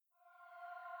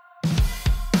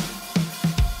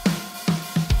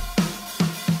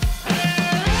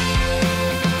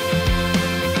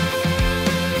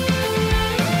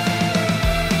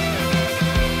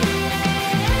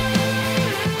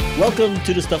Welcome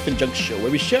to the Stuff and Junk Show, where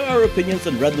we share our opinions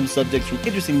on random subjects from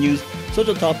interesting news,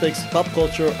 social topics, pop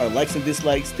culture, our likes and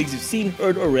dislikes, things you've seen,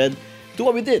 heard, or read, to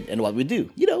what we did and what we do.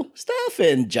 You know, stuff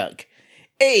and junk.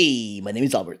 Hey, my name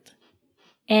is Albert.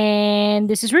 And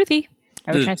this is Ruthie.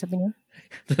 Are we trying something new?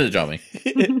 This is Johnny.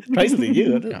 Trying something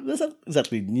new. That's not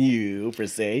exactly new, per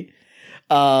se.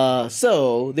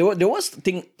 So there was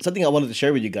something I wanted to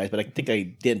share with you guys, but I think I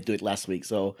didn't do it last week.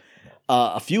 So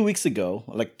a few weeks ago,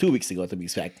 like 2 weeks ago to be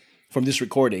exact, from this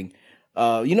recording,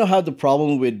 you know how the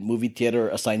problem with movie theater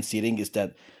assigned seating is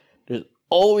that there's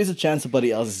always a chance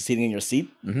somebody else is sitting in your seat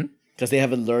because they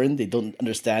haven't learned, they don't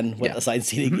understand what assigned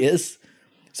seating is.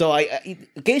 So I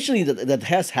occasionally that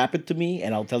has happened to me,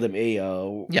 and I'll tell them, "Hey,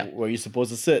 where are you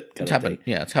supposed to sit?" It's happened.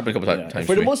 Yeah, it's happened a couple times.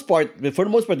 For the most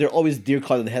part, they're always deer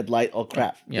caught in the headlight. Oh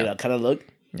crap! You know, kind of look.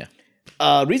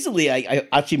 Yeah. Recently, I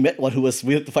actually met one who was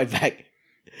willing to fight back.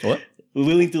 What?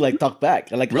 Willing to like talk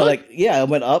back. And like, really? I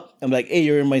went up. I'm like, "Hey,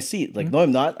 you're in my seat." Like, no,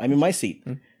 I'm not. I'm in my seat.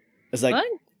 It's like, what?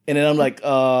 And then I'm like,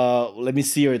 "Let me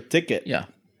see your ticket." Yeah.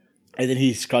 And then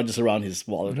he scrounges around his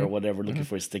wallet or whatever, looking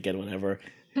for his ticket, whatever.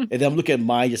 And then I'm looking at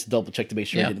mine just to double check to make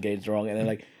sure I didn't get it wrong. And then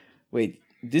like, wait,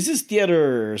 this is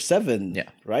theater 7,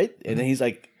 right? And then he's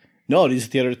like, no, this is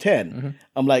theater 10.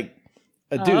 I'm like,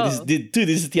 dude,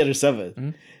 this is theater 7.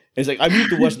 And he's like, I'm here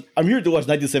to watch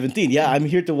 1917. Yeah, I'm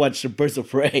here to watch Birds of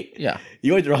Prey. Yeah,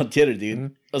 you went to the wrong theater,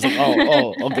 dude. I was like,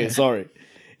 oh, okay, sorry.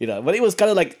 You know, but it was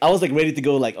kind of like I was like ready to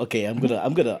go. Like, okay, I'm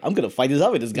gonna fight this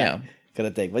out with this guy, kind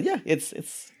of thing. But yeah, it's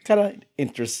kind of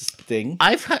interesting.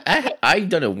 I've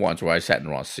done it once where I sat in the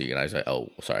wrong seat and I was like, oh,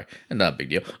 sorry, and not a big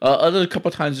deal. Other couple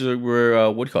of times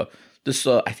where what do you call it? This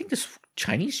I think this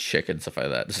Chinese chick and stuff like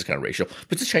that. This is kind of racial,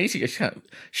 but this Chinese chick,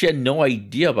 she had no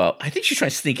idea about. I think she's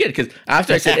trying to sneak in because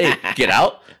after I said, "Hey, get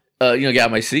out," get out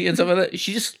of my seat and stuff like that,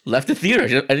 she just left the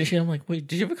theater. I'm like, wait,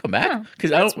 did you ever come back?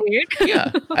 Because I don't. Weird.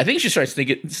 Yeah, I think she's trying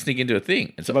to sneak into a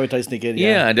thing. And somebody tries to sneak in.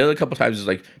 Yeah, and the other couple of times is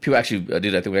like people actually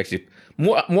do that. They actually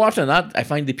more often than not, I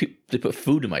find they put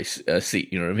food in my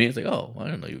seat. You know what I mean? It's like, oh, I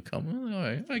didn't know you would come. All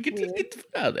right, get the food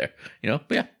out of there. You know,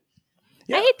 but yeah.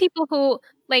 I hate people who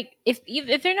like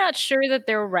if they're not sure that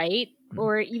they're right,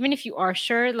 or even if you are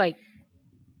sure, like,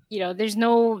 you know, there's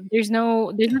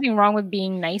nothing wrong with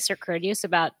being nice or courteous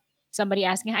about somebody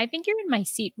asking, I think you're in my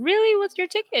seat. Really? What's your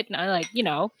ticket? And I like, you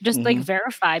know, just like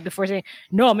verify before saying,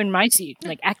 no, I'm in my seat.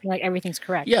 Like acting like everything's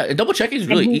correct. Yeah, and double checking is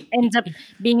really ends up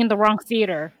being in the wrong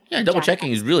theater. Yeah, double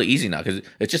checking is really easy now because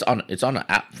it's just on an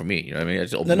app for me. You know what I mean? I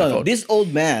just open my phone. This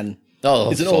old man.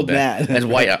 Oh, it's an old man. It's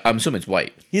white. I'm assuming it's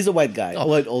white. He's a white guy.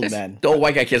 Old man. The old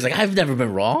white guy kid's like, I've never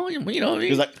been wrong. You know what I mean?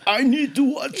 He's like, I need to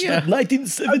watch that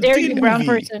 1917 How dare you, movie. brown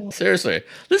person. Seriously.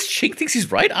 This chink thinks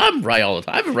he's right. I'm right all the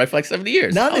time. I've been right for like 70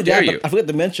 years. How dare you? I forgot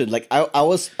to mention, like, I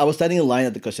was standing in line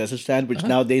at the concession stand, which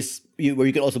nowadays where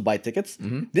you can also buy tickets.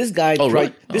 This guy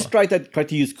tried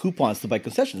to use coupons to buy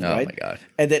concessions, right? Oh my god!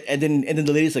 And then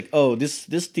the lady's like, "Oh, this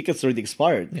ticket's already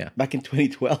expired. Back in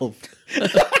 2012."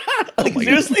 Like,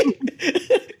 seriously,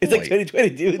 it's like 2020,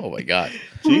 dude. Oh my god!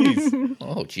 Jeez.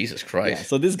 Oh Jesus Christ! Yeah,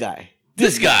 so this guy.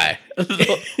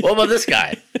 What about this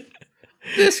guy?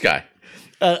 This guy.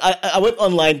 I went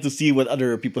online to see what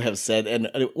other people have said, and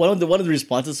one of the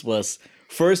responses was,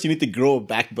 first, you need to grow a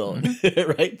backbone,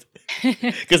 right?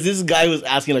 Because this guy was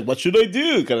asking, like, what should I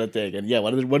do, kind of thing. And yeah,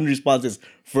 one of the responses,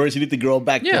 first, you need to grow a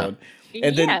backbone.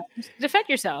 And then defend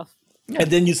yourself. And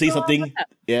then you say something,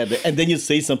 and then you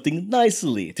say something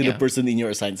nicely to the person in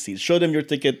your assigned seat. Show them your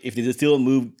ticket. If they still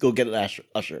move, go get an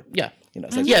usher. Yeah. You know,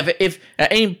 if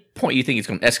at any point you think it's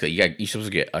going to escalate, you're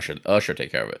supposed to get usher take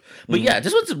care of it. But yeah,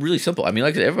 this one's really simple. I mean,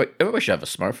 like everybody should have a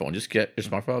smartphone. Just get your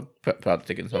smarphone, put out the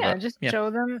ticket and stuff. Yeah, just show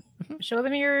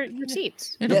them your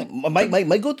seats. Yeah,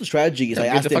 my go-to strategy is I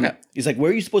ask them. It's like,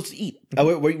 where are you supposed to eat?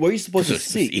 Where are you supposed to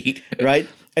sit? Right?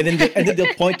 And then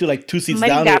they'll point to like 2 seats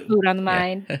down. Got food on the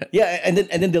mind. Yeah, and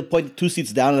then they'll point 2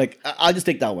 seats down. Like, I'll just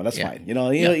take that one. That's fine. You know,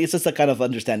 it's just a kind of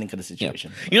understanding kind of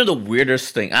situation. You know, the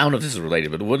weirdest thing. I don't know if this is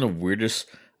related, but one of the weirdest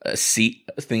seat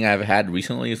thing I've had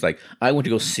recently is like I went to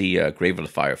go see Grave of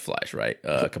the Fireflies, right?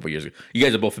 A couple years ago. You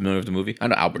guys are both familiar with the movie? I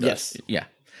know Albert does. Yeah.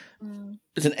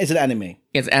 It's an anime.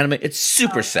 It's anime. It's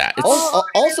super sad. It's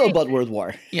also about World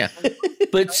War. Yeah,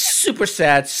 but it's super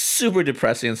sad, super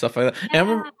depressing and stuff like that. And I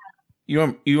remember, you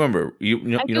remember?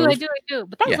 I do.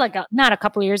 But that was like not a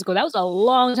couple of years ago. That was a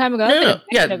long time ago. No.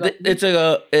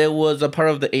 It was a part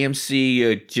of the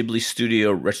AMC Ghibli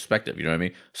Studio retrospective. You know what I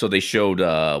mean? So they showed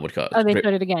what do you call it? Oh, they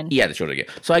showed it again. Yeah, they showed it again.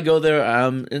 So I go there.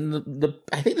 And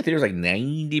I think the theater's like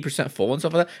 90% full and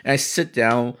stuff like that. And I sit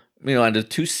down and the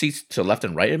 2 seats to the left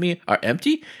and right of me are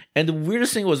empty. And the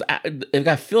weirdest thing was it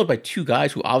got filled by 2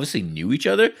 guys who obviously knew each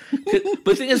other. But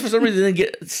the thing is, for some reason, they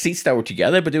didn't get seats that were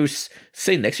together, but they were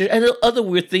sitting next to each other. And the other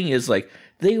weird thing is, like,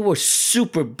 they were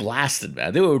super blasted,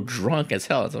 man. They were drunk as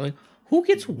hell. So I'm like, who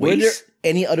gets Were there wasted?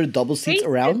 any other double seats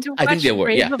around? I think they were.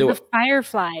 Grave Yeah, of they were. the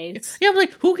Fireflies. Yeah, I'm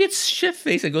like, who gets shit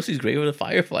faced and goes to these Grave of the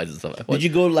Fireflies and stuff? Did you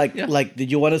go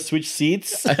did you want to switch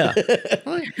seats? Yeah.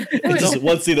 It's just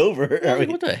one seat over. I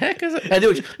mean, What the heck is it? And they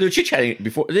were chit chatting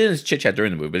before. They didn't chit chat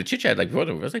during the movie, but they chit chat like before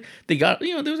the movie. I was like, they got,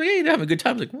 they was like, hey, they're having a good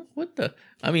time. I was like, what the?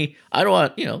 I mean, I don't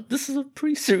want, this is a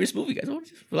pretty serious movie, guys. I want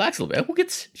to just relax a little bit. Who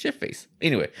gets shit face?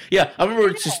 Anyway, yeah, I remember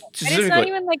And it's not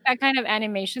even like that kind of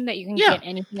animation that you can get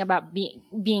anything about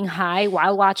being high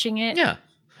while watching it. Yeah.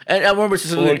 And I remember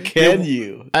or can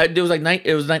you? There was like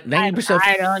 90%.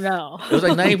 I don't know. It was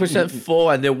like 90%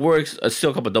 full, and there were still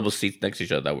a couple of double seats next to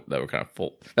each other that were kind of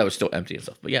full, that were still empty and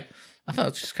stuff. But yeah, I thought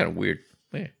it was just kind of weird.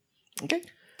 Yeah. Okay.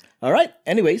 All right.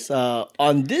 Anyways,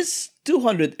 on this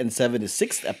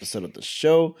 276th episode of the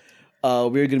show,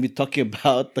 we're going to be talking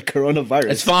about the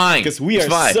coronavirus. It's fine. Because we are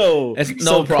fine. It's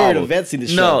no current events in the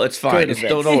show. No, it's fine.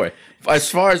 Don't worry. As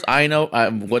far as I know,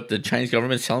 what the Chinese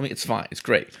government is telling me, it's fine. It's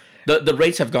great. The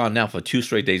rates have gone down for 2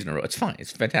 straight days in a row. It's fine.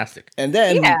 It's fantastic. And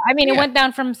then, it went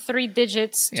down from 3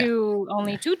 digits to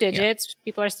only 2 digits.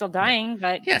 People are still dying,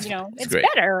 but it's great.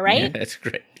 better, right? Yeah, it's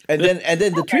great. And then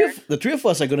the three of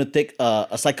us are going to take a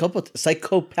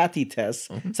psychopathy test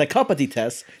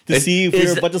to see if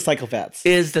we're a bunch of psychopats.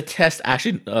 Is the test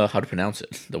actually how to pronounce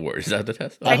it? The word, is that the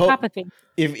test? Psychopathy.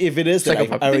 If it is, then I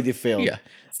already failed. Yeah.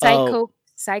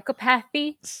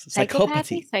 Psychopathy.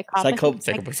 Psychopathy.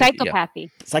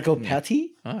 Psychopathy.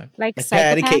 All right. Like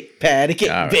Pattycake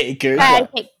All right. Baker.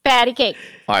 Pattycake.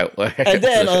 All right. And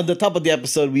then on the top of the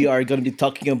episode, we are going to be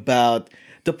talking about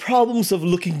the problems of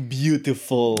looking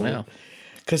beautiful. Yeah.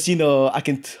 Because, I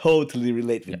can totally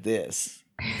relate with this.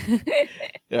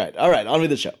 All right, on with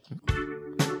the show.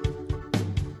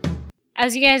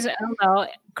 As you guys all know,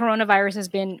 coronavirus has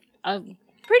been a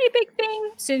pretty big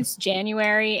thing since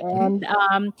January. And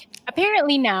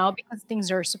apparently now, because things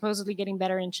are supposedly getting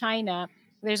better in China,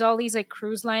 there's all these like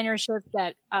cruise liner ships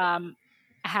that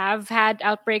have had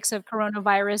outbreaks of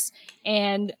coronavirus.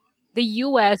 And the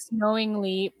U.S.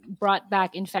 knowingly brought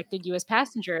back infected U.S.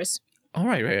 passengers. All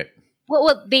right.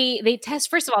 Well, they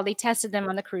tested them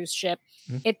on the cruise ship.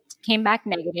 It came back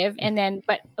negative, and then,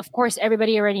 but of course,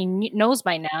 everybody already knows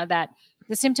by now that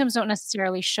the symptoms don't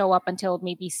necessarily show up until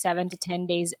maybe 7 to 10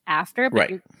 days after, but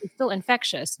you're still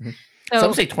infectious. So,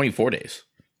 some say 24 days.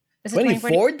 Is it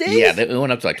 24 days? Yeah, they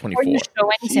went up to like 24. Before you show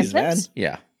any Jeez, symptoms? man.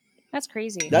 Yeah. That's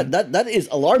crazy. That is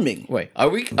alarming. Wait, are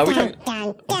we talking?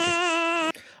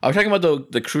 Are we talking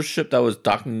about the cruise ship that was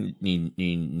docked in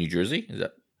New Jersey? Is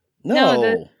that?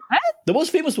 No. What? The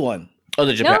most famous one. Oh,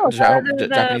 the Japanese one.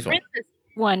 Princess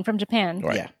one from Japan.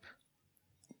 Right. Yeah.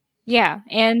 Yeah,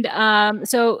 and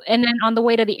and then on the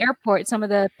way to the airport, some of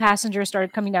the passengers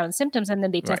started coming down with symptoms, and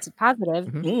then they tested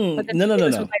positive. But then No.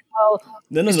 was like,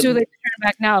 it's too late to turn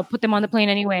back now. Put them on the plane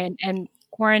anyway, and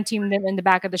quarantine them in the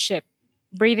back of the ship,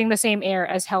 breathing the same air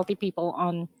as healthy people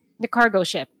on the cargo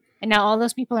ship. And now all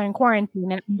those people are in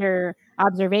quarantine and under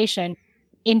observation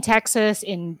in Texas,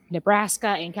 in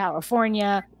Nebraska, in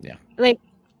California. Yeah. Like,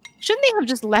 shouldn't they have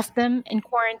just left them in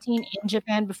quarantine in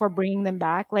Japan before bringing them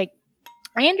back? Like,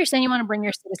 I understand you want to bring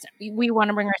your citizens. We want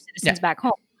to bring our citizens back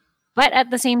home, but at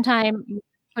the same time,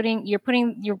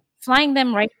 you're flying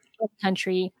them right to the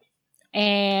country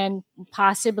and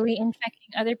possibly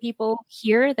infecting other people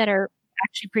here that are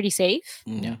actually pretty safe.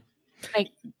 Yeah.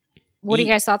 Like, what are you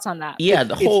guys' thoughts on that? Yeah,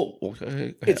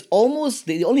 It's almost,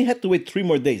 they only had to wait 3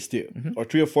 more days too, or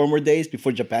 3 or 4 more days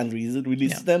before Japan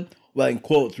releases them. Well, in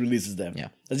quotes, releases them. Yeah.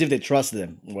 As if they trust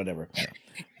them or whatever. Yeah.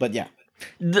 But yeah.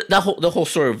 The whole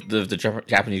story of the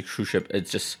Japanese cruise ship, it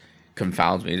just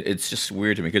confounds me. It's just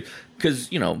weird to me because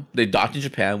they docked in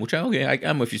Japan, which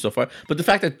I'm with you so far. But the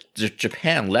fact that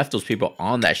Japan left those people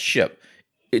on that ship,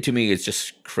 to me, it's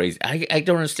just crazy. I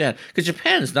don't understand because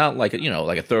Japan is not like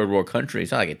like a third world country.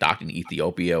 It's not like it docked in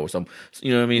Ethiopia or some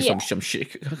some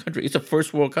shit country. It's a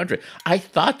first world country. I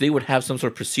thought they would have some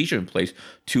sort of procedure in place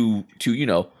to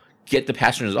get the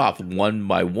passengers off one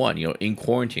by one, in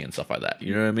quarantine and stuff like that.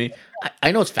 You know what I mean?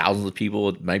 I know it's thousands of people.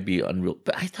 It might be unreal,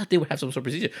 but I thought they would have some sort of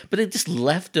procedure. But they just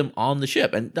left them on the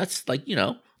ship, and that's like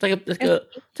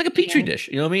it's like a petri dish.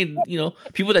 You know what I mean?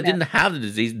 People that didn't have the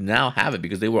disease now have it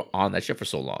because they were on that ship for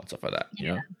so long and stuff like that. You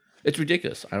know, it's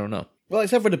ridiculous. I don't know. Well,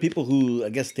 except for the people who I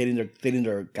guess stayed in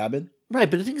their cabin. Right,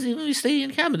 but the thing is, even if you stay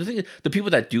in cabin, the thing is, the people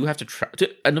that do have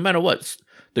to and no matter what,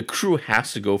 the crew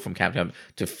has to go from cabin to cabin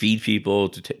to feed people,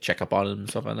 to check up on them and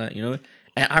stuff like that.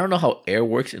 And I don't know how air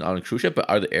works on a cruise ship, but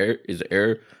is the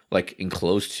air like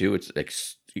enclosed too? It's like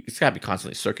it's got to be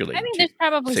constantly circulating. I mean, there's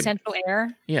probably Same. central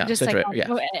air. Yeah, just central like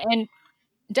air, yeah. and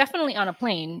definitely on a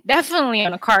plane, definitely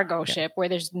on a cargo ship where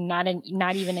there's not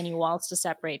even any walls to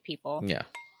separate people. Yeah.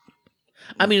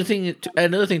 I mean,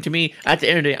 another thing to me, at the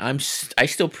end of the day, I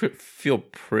still feel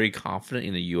pretty confident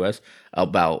in the U.S.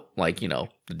 about like, you know,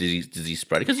 the disease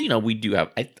spread, because, you know, we do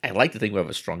have. I like to think we have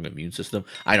a strong immune system.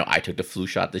 I know I took the flu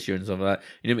shot this year and some of that.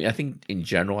 You know what I mean? I think in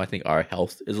general, I think our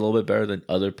health is a little bit better than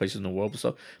other places in the world and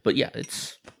stuff. But yeah,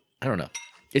 I don't know.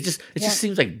 It just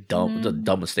seems like the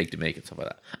dumb mistake to make and stuff like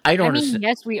that. I mean, understand.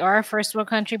 Yes, we are a first world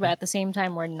country, but at the same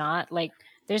time, we're not. Like,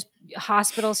 there's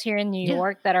hospitals here in New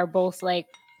York that are both like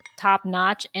top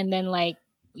notch, and then like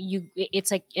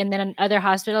it's like, and then in other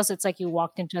hospitals, it's like you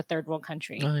walked into a third world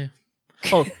country. Oh yeah.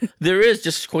 Oh, there is,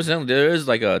 just coincidentally, there is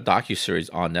like a docuseries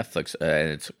on Netflix,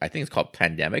 and I think it's called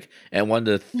Pandemic. And one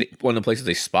of the places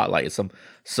they spotlight is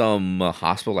some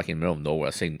hospital like in the middle of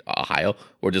nowhere, say Ohio,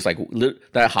 or just like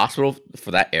that hospital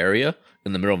for that area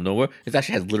in the middle of nowhere. It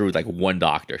actually has literally like one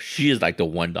doctor. She is like the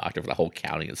one doctor for the whole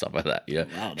county and stuff like that. Yeah,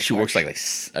 wow, she works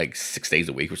like 6 days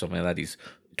a week or something like that. These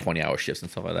 20-hour shifts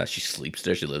and stuff like that. She sleeps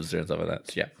there, she lives there and stuff like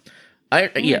that. So yeah,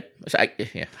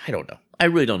 I don't know. I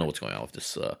really don't know what's going on with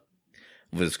this.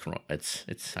 With this corona, it's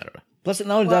I don't know. Plus, not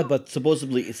only that, but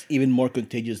supposedly it's even more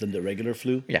contagious than the regular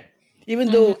flu. Yeah.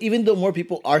 Even though more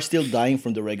people are still dying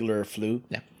from the regular flu,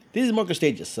 this is more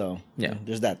contagious. So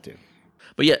there's that too.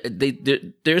 But yeah,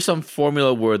 there's some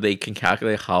formula where they can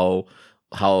calculate how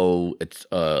it's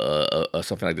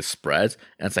something like this spreads,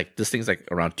 and it's like this thing's like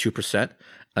around 2%.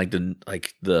 Like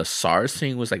the SARS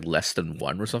thing was like less than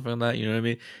 1 or something like that. You know what I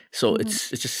mean? So it's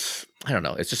just, I don't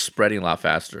know. It's just spreading a lot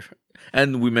faster.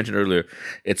 And we mentioned earlier,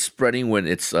 it's spreading when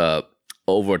it's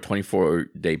over a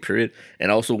 24-day period,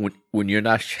 and also when you're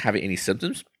not having any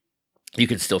symptoms, you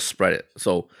can still spread it.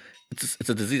 So it's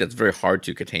a disease that's very hard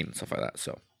to contain and stuff like that.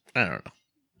 So I don't know.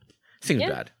 Seems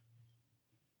bad.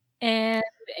 And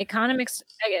economics,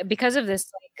 because of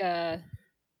this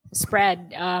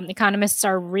spread, economists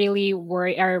are really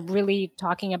really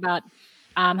talking about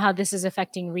how this is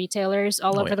affecting retailers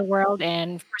all over the world.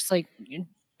 And of course, like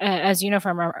as you know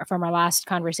from our last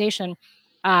conversation,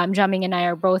 Jiaming and I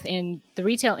are both in the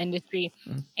retail industry,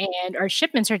 and our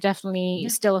shipments are definitely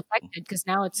still affected, because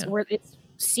now it's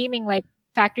seeming like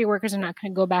factory workers are not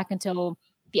going to go back until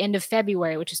the end of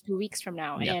February, which is 2 weeks from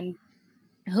now. Yeah. And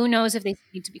who knows if they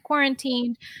need to be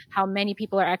quarantined, how many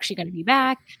people are actually going to be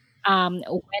back,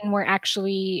 when we're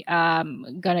actually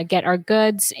going to get our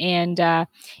goods. And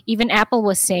even Apple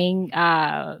was saying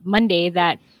Monday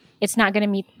that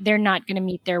they're not going to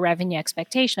meet their revenue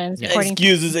expectations. Yeah.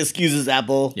 Excuses,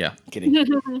 Apple. Yeah.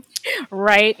 Kidding.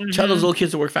 Right. Tell those little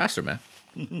kids to work faster, man.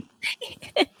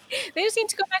 They just need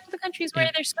to go back to the countries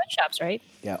where there's sweatshops, right?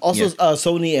 Yeah. Also,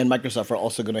 Sony and Microsoft are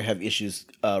also going to have issues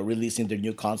releasing their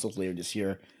new consoles later this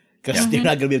year, because they're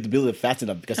not going to be able to build it fast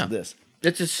enough because of this.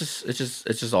 It's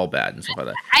just all bad and stuff like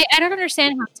that. I don't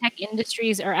understand how tech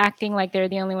industries are acting like they're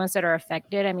the only ones that are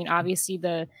affected. I mean, obviously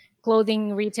the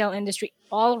clothing retail industry,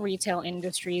 all retail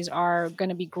industries are going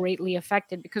to be greatly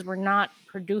affected, because we're not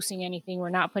producing anything. We're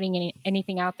not putting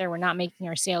anything out there. We're not making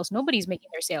our sales. Nobody's making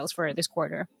their sales for this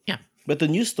quarter. Yeah. But the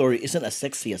news story isn't as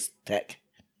sexy as tech.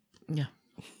 Yeah.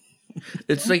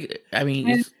 It's like, I mean,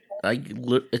 it's like,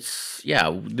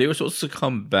 they were supposed to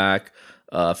come back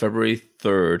February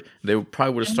 3rd. They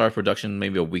probably would have started production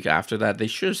maybe a week after that. They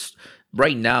should,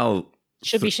 right now,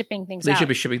 should be shipping things out. They should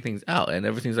be shipping things out, and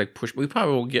everything's like pushed. We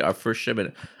probably will get our first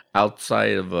shipment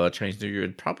outside of Chinese New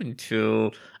Year probably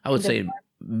until, I would say,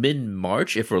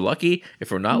 mid-March if we're lucky. If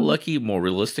we're not lucky, more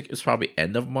realistic, it's probably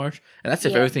end of March, and that's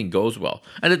if everything goes well.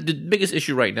 And the biggest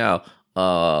issue right now,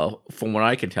 from what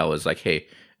I can tell, is like, hey,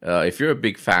 if you're a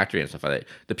big factory and stuff like that,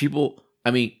 the people,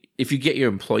 I mean, if you get your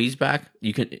employees back,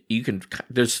 you can.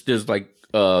 There's like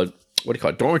what do you call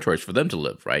it, dormitories for them to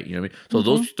live, right? You know what I mean?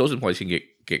 So those employees can get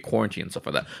quarantined and stuff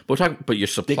like that. But your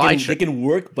supply chain, they can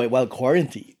work while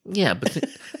quarantined. Yeah, but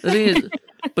the thing is,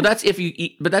 but that's if you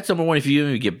eat. But that's number one. If you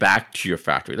even get back to your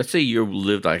factory, let's say you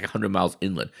lived like 100 miles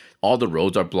inland, all the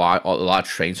roads are blocked, a lot of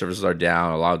train services are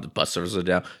down, a lot of the bus services are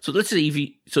down. So let's say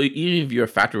even if you're a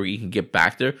factory where you can get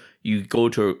back there, you go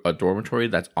to a dormitory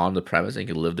that's on the premise and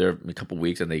you can live there in a couple of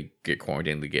weeks, and they get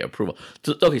quarantined and they get approval.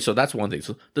 So, okay, so that's one thing.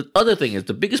 So the other thing is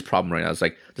the biggest problem right now is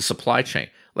like the supply chain.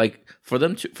 Like for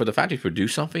the factory to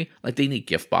produce something, like they need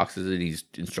gift boxes, they need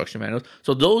instruction manuals.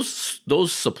 So those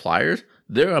suppliers,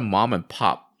 they're a mom and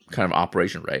pop kind of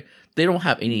operation, right? They don't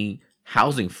have any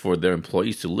housing for their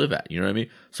employees to live at. You know what I mean?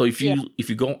 So if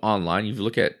you go online, if you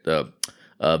look at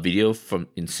video from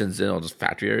in Shenzhen or those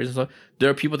factory areas and stuff. There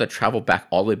are people that travel back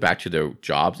all the way back to their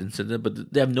jobs in Shenzhen,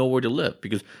 but they have nowhere to live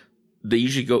because they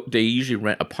usually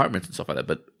rent apartments and stuff like that.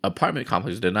 But apartment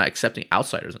complexes, they're not accepting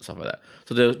outsiders and stuff like that.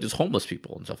 So there's homeless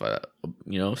people and stuff like that.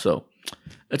 So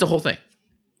it's a whole thing.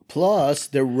 Plus,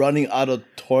 they're running out of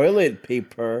toilet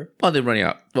paper. Well, they're running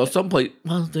out. Well,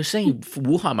 they're saying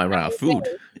Wuhan might run out of food.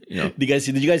 Did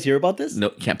you guys hear about this?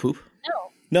 No, can't poop.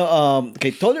 No.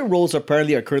 Okay. Toilet rolls are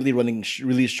currently running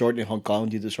really short in Hong Kong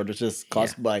due to shortages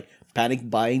caused by panic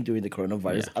buying during the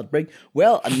coronavirus outbreak.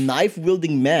 Well, a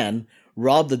knife-wielding man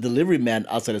robbed a delivery man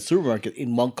outside a supermarket in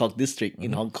Mong Kok district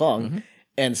in Hong Kong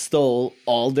and stole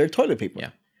all their toilet paper. Yeah.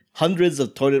 Hundreds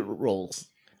of toilet rolls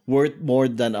worth more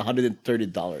than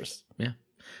 $130. Yeah.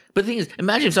 But the thing is,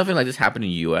 imagine if something like this happened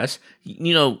in the U.S.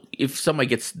 If somebody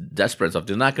gets desperate and stuff,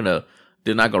 they're not gonna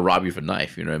rob you for a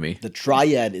knife. You know what I mean? The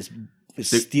triad is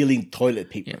stealing toilet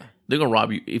paper. Yeah. They're gonna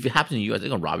rob you if it happens in the U.S. They're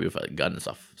gonna rob you with a gun and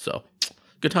stuff. So,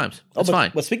 good times. It's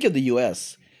fine. But speaking of the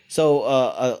U.S., so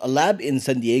a lab in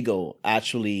San Diego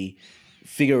actually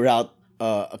figured out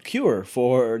a cure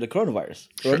for the coronavirus,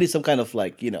 or at least some kind of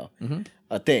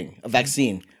a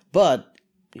vaccine. But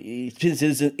since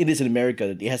it is in America,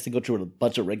 it has to go through a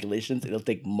bunch of regulations. It'll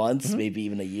take months, maybe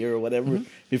even a year or whatever,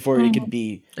 before it can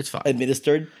be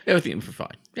administered. Everything will be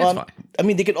fine. It's fine. I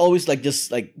mean, they could always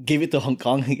just give it to Hong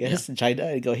Kong, I guess, and China,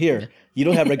 and go, here, you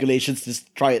don't have regulations,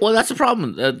 just try it. Well, that's the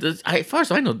problem. As far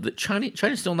as I know,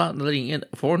 China's still not letting in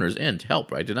foreigners in to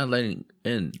help, right? They're not letting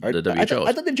in the WHO.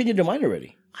 I thought they changed their mind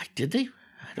already. Did they?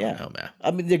 I don't know, man.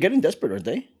 I mean, they're getting desperate, aren't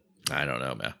they? I don't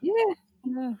know, man. Yeah.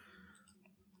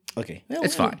 Okay,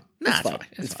 it's fine.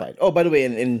 It's fine. Oh, by the way,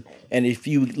 and if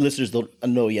you listeners don't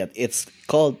know yet, it's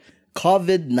called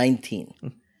COVID-19.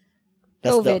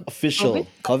 That's the official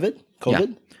COVID.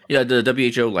 Yeah, the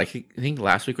WHO. I think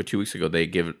last week or 2 weeks ago, they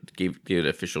gave it an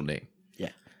official name.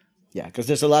 Yeah, because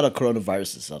there's a lot of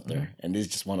coronaviruses out there, and this is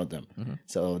just one of them.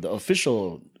 So the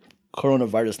official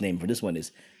coronavirus name for this one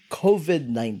is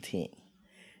COVID-19.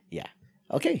 Yeah.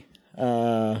 Okay.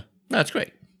 That's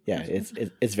great. Yeah, it's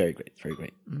very great. It's very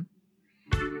great.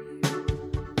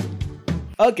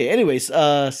 Okay, anyways,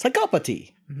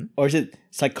 psychopathy. Or is it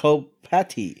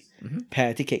psychopathy?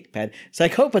 Pattycake,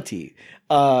 psychopathy.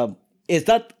 Is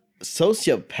that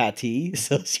sociopathy?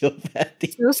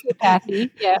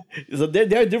 Sociopathy, yeah. So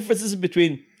there are differences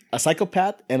between a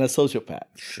psychopath and a sociopath.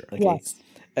 Sure. Okay. Yes.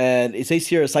 And it says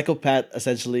here a psychopath,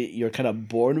 essentially, you're kind of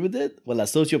born with it. While a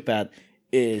sociopath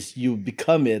is you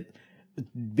become it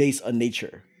based on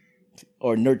nature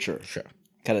or nurture,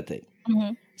 kind of thing.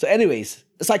 So anyways,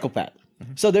 a psychopath.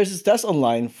 So there's this test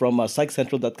online from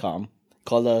psychcentral.com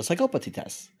called a psychopathy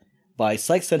test by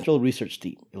Psych Central research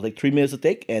team. It'll take 3 minutes to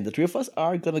take, and the three of us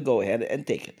are going to go ahead and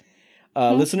take it.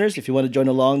 Listeners, if you want to join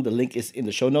along, the link is in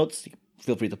the show notes.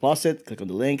 Feel free to pause it, click on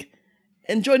the link,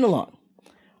 and join along.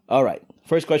 All right.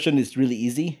 First question is really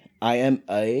easy. I am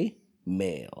a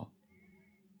male.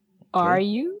 Are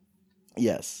you?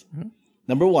 Yes.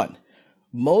 Number 1.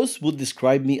 Most would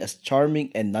describe me as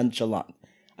charming and nonchalant.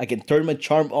 I can turn my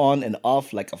charm on and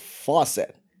off like a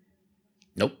faucet.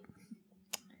 Nope.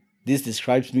 This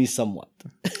describes me somewhat.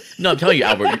 No, I'm telling you,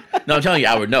 Albert. No.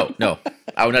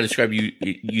 I would not describe you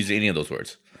using any of those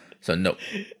words. So no.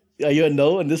 Are you a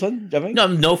no on this one, Jamie? No,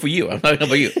 I'm no for you. I'm not talking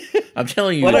about you. I'm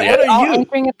telling you. What are you?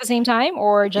 Answering at the same time,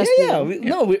 or just Yeah.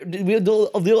 We'll do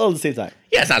all at the same time.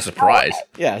 Yeah, it's not a surprise.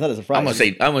 Yeah, it's not a surprise. I'm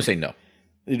gonna say no.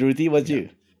 Ruthie, what's you?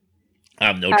 I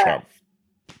have no charm.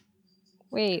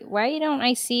 Wait, why don't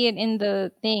I see it in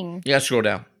the thing? You gotta scroll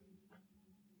down.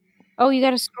 Oh, you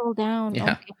gotta scroll down.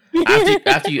 Yeah. Okay.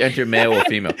 After you enter male or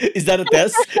female. Is that a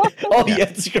test? You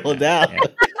have to scroll down.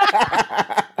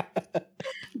 Yeah.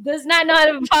 Does not know how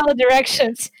to follow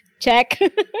directions. Check.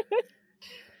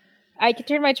 I can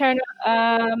turn my charm.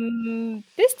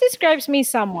 This describes me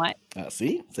somewhat.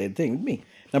 See? Same thing with me.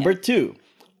 Number 2.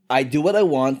 I do what I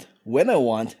want, when I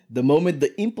want, the moment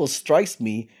the impulse strikes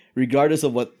me, regardless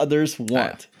of what others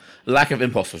want. Lack of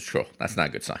impulse control. That's not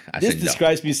a good sign. This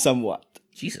describes me somewhat.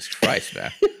 Jesus Christ,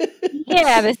 man.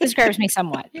 Yeah, this describes me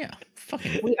somewhat. Yeah.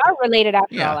 Fucking. We are related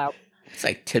after all out. It's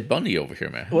like Ted Bundy over here,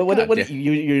 man. What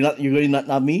you're really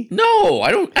not me? No,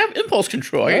 I don't have impulse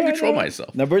control. I can control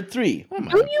myself. Number 3.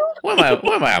 What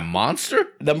am I, a monster?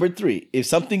 Number 3. If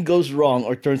something goes wrong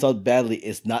or turns out badly,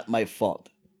 it's not my fault.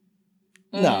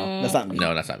 No, that's not me.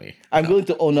 No, that's not me. I'm willing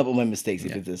to own up on my mistakes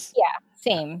if it is. Yeah,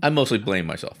 same. I mostly blame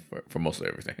myself for mostly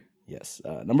everything. Yes.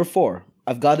 Number 4.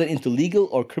 I've gotten into legal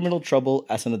or criminal trouble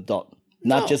as an adult,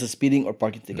 not just a speeding or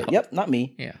parking ticket. No. Yep, not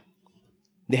me. Yeah.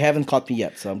 They haven't caught me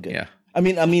yet, so I'm good. Yeah. I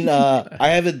mean, I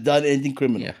haven't done anything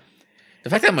criminal. Yeah. The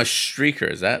fact that I'm a streaker,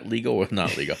 is that legal or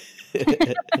not legal?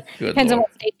 Good Depends on Lord.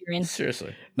 what state you're in.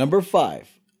 Seriously. Number 5.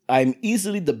 I'm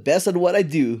easily the best at what I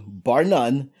do, bar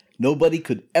none. Nobody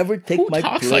could ever take Who my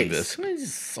talks place. like this? Who is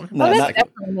this? No, Oh, that's not-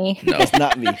 definitely me. No. That's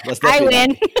not me. That's I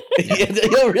definitely win. not me.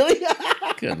 Yo, really?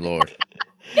 Good Lord.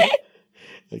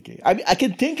 Okay. I mean, I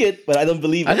can think it, but I don't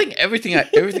believe it. I think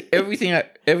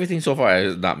everything so far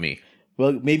is not me.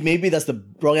 Well, maybe that's the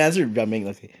wrong answer. I mean,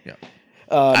 okay. Yeah.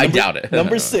 I doubt it.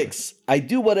 Number 6. I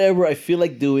do whatever I feel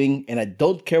like doing, and I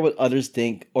don't care what others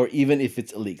think, or even if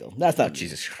it's illegal. That's not me.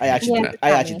 Jesus I actually, Christ. I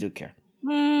Yeah, actually do care.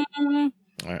 Mm,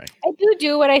 All right. I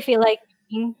do what I feel like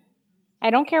doing. I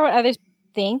don't care what others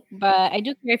think, but I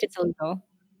do care if it's illegal.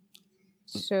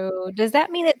 So does that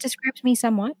mean it describes me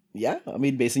somewhat? Yeah, I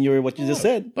mean, based on what you just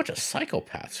said. Bunch of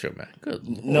psychopaths here, man. Good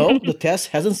Lord. No, the test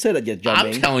hasn't said it yet, John.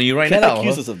 I'm telling you right Can't now.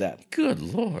 accuse us of that. Good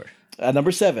Lord.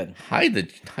 Number 7. Hide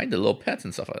the little pets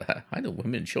and stuff like that. Hide the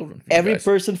women and children. from you Every guys.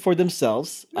 person for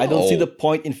themselves. I don't see No. the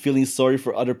point in feeling sorry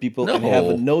for other people and No.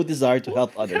 have no desire to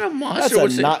help others. kind of monster That's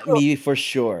would say- not me for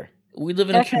sure. We live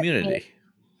in a Definitely. community.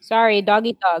 Sorry, dog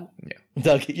eat dog.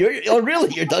 Doug,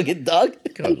 really? You're Doug and Doug?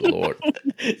 Good Lord.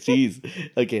 Jeez.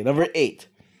 Okay, number 8.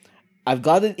 I've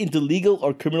gotten into legal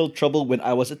or criminal trouble when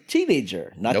I was a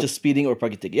teenager, not Nope. just speeding or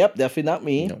parking ticket. Yep, definitely not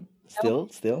me.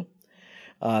 Nope. Still.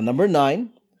 Number 9.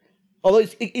 Although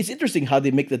it's interesting how they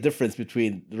make the difference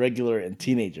between regular and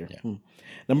teenager. Yeah.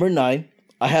 Number 9.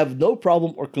 I have no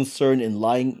problem or concern in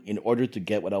lying in order to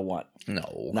get what I want.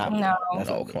 No. Not me. No. That's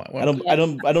No, not me. come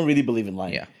on. I don't really believe in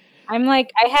lying. Yeah. I'm like,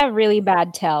 I have really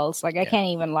bad tells. Like, I can't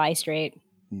even lie straight.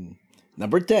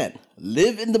 Number 10,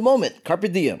 live in the moment.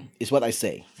 Carpe diem is what I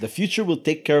say. The future will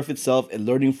take care of itself, and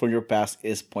learning from your past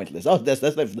is pointless. Oh, that's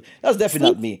definitely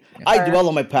not me. I dwell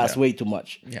on my past way too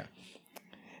much. Yeah.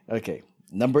 Okay.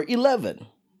 Number 11.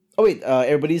 Oh, wait.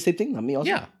 Everybody same thing? Not me also?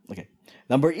 Yeah. Okay.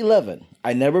 Number 11.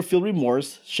 I never feel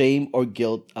remorse, shame, or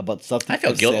guilt about something I feel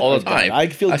I've guilt said all or the time. done. I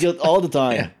feel guilt all the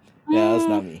time. Yeah, that's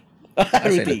not me.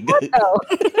 Ruthie. Oh,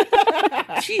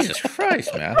 Jesus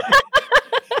Christ, man.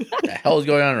 What the hell is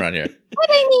going on around here? what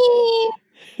I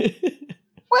mean?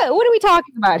 What are we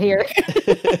talking about here?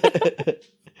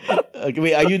 Okay,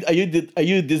 wait, are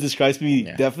you this describes me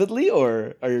Yeah. definitely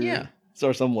or are you Yeah.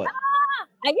 or somewhat?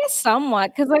 I guess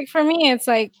somewhat, because like for me, it's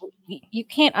like you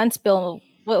can't unspill.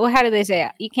 How do they say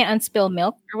it? You can't unspill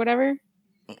milk or whatever.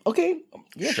 Okay.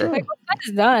 Yeah, Sure. sure. Like what's done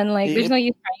is done. Like there's no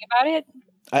use crying about it.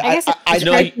 I guess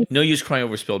it's No use crying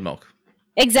over spilled milk.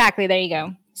 Exactly. There you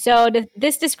go. So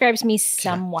this describes me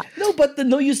somewhat. no, but the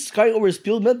no use crying over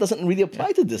spilled milk doesn't really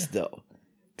apply to this though,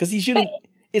 because you shouldn't.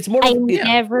 It's more. I Of, it-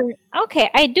 never. Okay,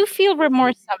 I do feel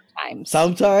remorse sometimes.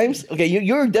 sometimes. Okay,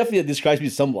 you're definitely describes me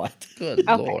somewhat. Good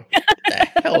Lord.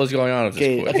 What the hell is going on at this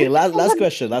Okay. point? Okay. Last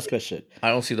question. Last question. I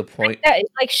don't see the point.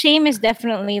 Like shame is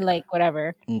definitely like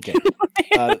whatever. Okay.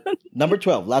 Number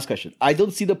 12. Last question. I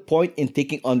don't see the point in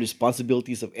taking on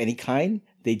responsibilities of any kind.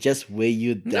 They just weigh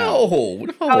you down. No.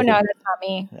 Oh no, that's not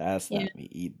me. That's Yeah. not me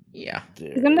either. Yeah.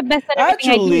 Because I'm the best at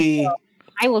everything Actually, I do. So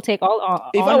I will take all.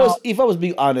 if I was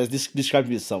being honest, this describes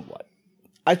me somewhat.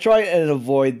 I try and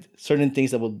avoid certain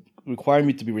things that will require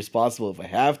me to be responsible if I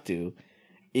have to,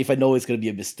 if I know it's going to be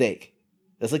a mistake.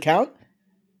 Does it count?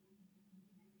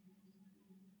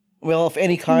 Well, of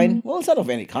any kind. Well, it's not of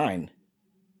any kind.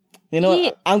 You know,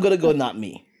 Yeah. I'm gonna go not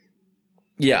me.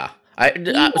 Yeah.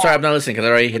 Sorry, I'm not listening because I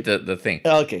already hit the thing.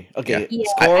 Okay. Yeah,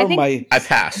 Score I think- my. I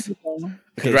passed.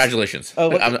 Congratulations. Oh,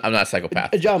 what- I'm not a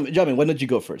psychopath. John, why don't you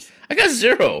go first? I got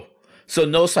 0. So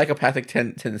no psychopathic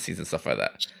tendencies and stuff like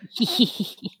that.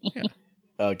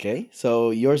 Okay,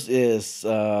 so yours is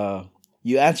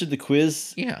you answered the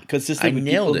quiz. Yeah, consistent I with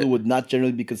nailed people who it. would not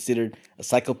generally be considered a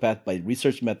psychopath by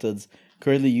research methods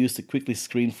currently used to quickly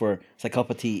screen for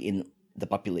psychopathy in the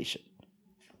population.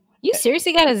 You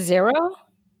seriously got a 0?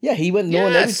 Yeah, he went no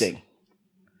on Yes. everything.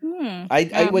 Hmm.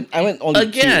 I went only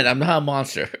Again, two. I'm not a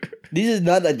monster. This is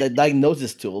not a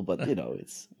diagnosis tool, but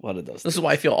it's one of those. This is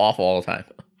why I feel awful all the time.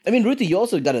 I mean, Ruthie, you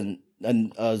also got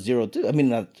a 0 too. I mean,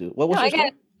 not 2. What was No, your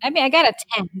I got a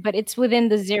 10, but it's within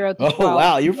the 0 to 12. Oh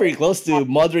wow, you're pretty close to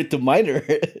moderate to minor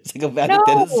psychopathic No,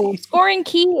 tendencies. scoring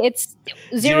key, it's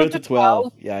 0 to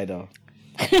 12. Yeah, I know.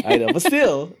 But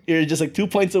still, you're just like 2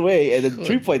 points away and then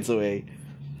 3 points away.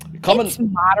 It's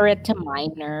moderate to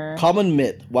minor. Common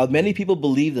myth. While many people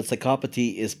believe that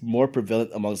psychopathy is more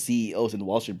prevalent among CEOs and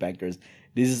Wall Street bankers,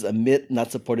 this is a myth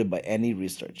not supported by any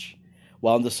research.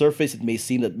 While on the surface it may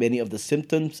seem that many of the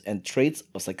symptoms and traits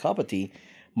of psychopathy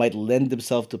might lend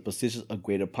themselves to positions of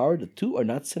greater power, the two are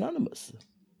not synonymous.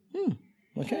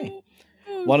 Okay.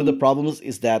 One of the problems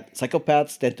is that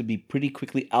psychopaths tend to be pretty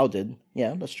quickly outed,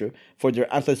 yeah, that's true, for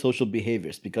their antisocial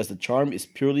behaviors because the charm is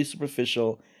purely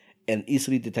superficial and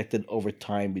easily detected over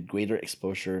time with greater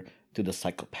exposure to the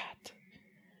psychopath.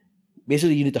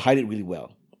 Basically, you need to hide it really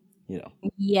well. Yeah,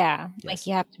 Yes. like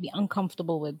you have to be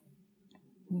uncomfortable with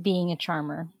being a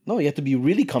charmer. No, you have to be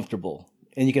really comfortable,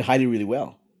 and you can hide it really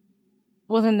well.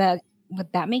 Well, then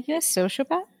would that make you a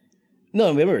sociopath? No,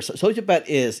 remember, sociopath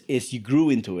is you grew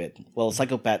into it, while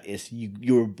psychopath is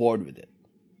you were born with it.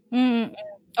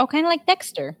 Oh, kind of like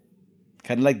Dexter.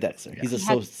 Kind of like Dexter. He's a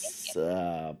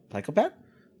psychopath?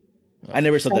 I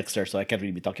never saw Dexter, so I can't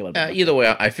really be talking about it. Either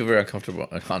way, I feel very uncomfortable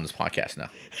on this podcast now.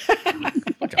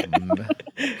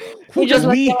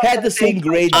 We had the same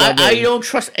grade. I don't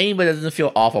trust anybody that doesn't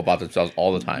feel awful about themselves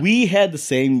all the time. We had the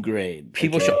same grade.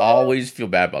 People should always feel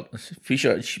bad about this.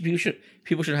 People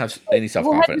shouldn't have any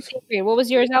self-confidence. What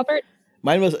was yours, Albert?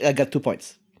 Mine was, I got 2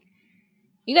 points.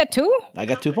 You got 2? I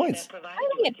got 2 points. I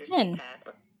only get 10.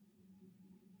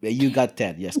 Yeah, you got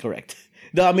 10. Yes, correct.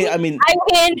 No, I mean, I win.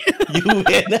 You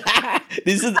win.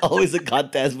 This is always a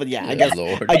contest, but yeah, I guess you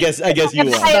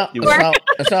won.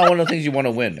 That's not one of the things you want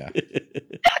to win. Now.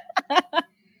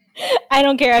 I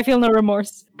don't care. I feel no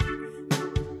remorse.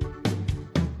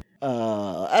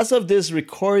 As of this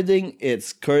recording,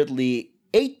 it's currently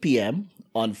 8 p.m.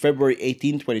 on February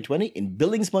 18, 2020 in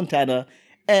Billings, Montana,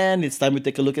 and it's time to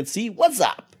take a look and see what's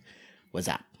up.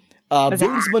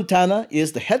 Billings, Montana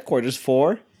is the headquarters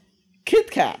for Kit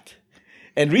Kat.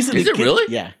 And recently, is it really?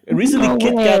 Yeah. And recently, No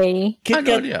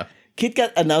Kit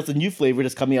Kat announced a new flavor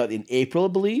that's coming out in April, I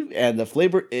believe, and the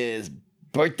flavor is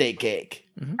birthday cake.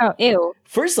 Mm-hmm. Oh, ew.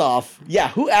 First off,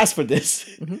 who asked for this?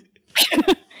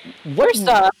 Mm-hmm. First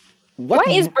off, why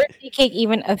is birthday cake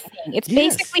even a thing? It's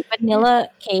basically vanilla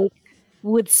cake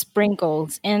with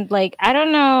sprinkles. And, like, I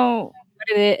don't know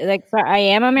what it is. Like, I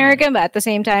am American, but at the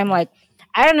same time, like,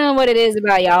 I don't know what it is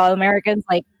about y'all Americans.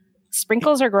 Like,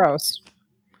 sprinkles are gross.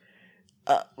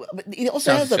 But it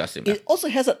also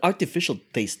has an artificial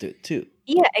taste to it too.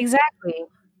 Yeah, exactly.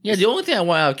 Yeah, the only thing I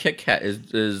want out of Kit Kat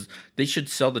is they should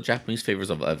sell the Japanese flavors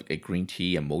of green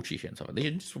tea and mochi and stuff. They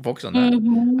should just focus on that.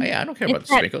 Mm-hmm. I don't care about the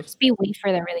sprinkles. It's the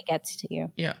wafer that really gets to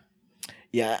you. Yeah.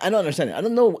 Yeah, I don't understand it. I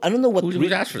don't know what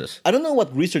who asked for this. I don't know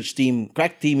what research team,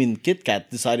 crack team in Kit Kat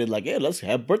decided like, hey, let's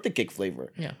have birthday cake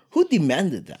flavor. Yeah. Who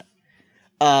demanded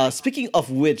that? Speaking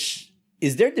of which,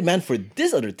 is there demand for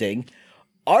this other thing?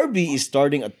 RB is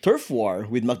starting a turf war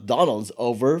with McDonald's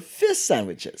over fish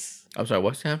sandwiches. I'm sorry,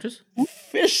 what sandwiches?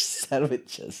 Fish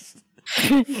sandwiches.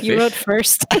 You wrote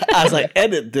first. As I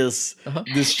edit this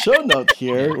show note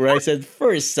here where I said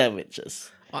first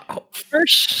sandwiches.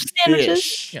 First sandwiches?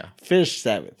 Fish. Yeah. Fish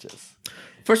sandwiches.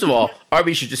 First of all,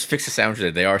 RB should just fix the sandwiches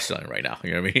that they are selling right now.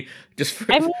 You know what I mean?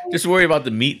 Just worry about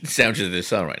the meat sandwiches that they're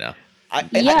selling right now.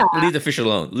 Leave the fish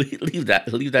alone. Leave that.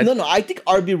 No. I think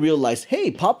RB realized, hey,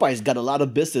 Popeye's got a lot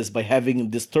of business by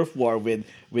having this turf war with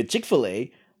Chick-fil-A.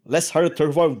 Let's start a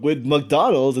turf war with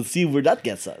McDonald's and see where that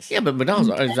gets us. Yeah, but McDonald's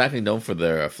aren't exactly known for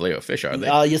their filet of fish, are they?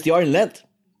 Yes, they are in Lent.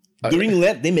 During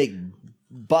Lent, they make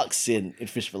bucks in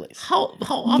fish fillets. How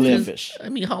often? Fish. I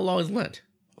mean, how long is Lent?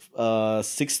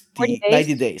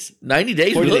 90 days. 90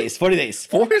 days? 40 really? days. 40 days.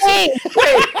 4 days? Hey.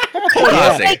 Wait. Hold on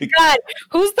a second. Oh my God.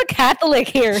 Who's the Catholic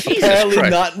here? Apparently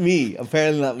not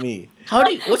me. How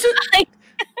do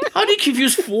you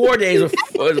confuse 4 days with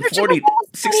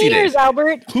 60 days?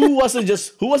 Albert. Who wasn't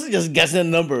just guessing a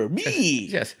number? Me.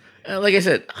 Yes. Like I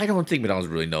said, I don't think McDonald's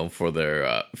is really known for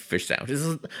their fish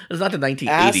sandwiches. It's not the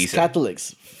 1980s. As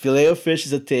Catholics, filet of fish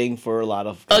is a thing for a lot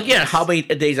of Catholics. Again, how many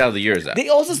days out of the year is that? They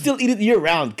also still eat it year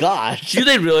round. Gosh. Do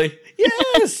they really?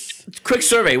 Yes. Quick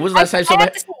survey. When was the last time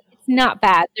somebody... It's not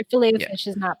bad. Their filet of fish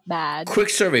is not bad.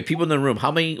 Quick survey. People in the room.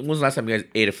 When was the last time you guys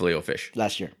ate a filet of fish?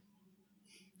 Last year.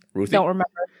 Ruthie? Don't remember.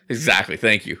 Exactly.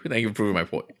 Thank you. Thank you for proving my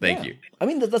point. Thank you. I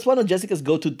mean, that's one of Jessica's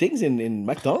go-to things in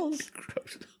McDonald's.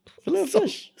 Gross. Filet of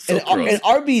fish. So and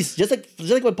Arby's, just like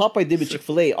what Popeye did with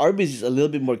Chick-fil-A, Arby's is a little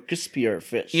bit more crispier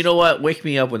fish. You know what? Wake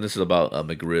me up when this is about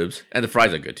McRibs. And the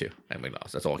fries are good too. And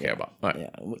McDonald's. That's all I care about. All right. Yeah.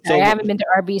 So, I haven't been to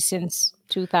Arby's since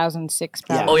 2006.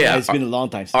 Probably. Oh yeah, it's been a long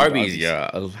time. Since Arby's,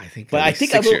 yeah. I think. But I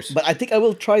think 6 years. But I think I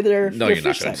will try their. No, their you're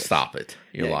not fish going to stop it.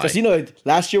 You're lying. Because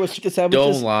last year was chicken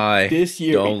sandwiches. Don't lie. This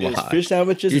year is fish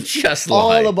sandwiches. You just all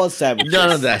lied. about sandwiches.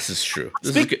 None of this is true.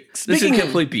 This is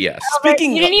complete BS. You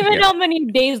didn't even know how many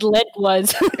days Lent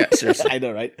was. Yeah, seriously. I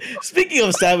know, right? Speaking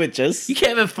of sandwiches, you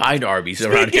can't even find Arby's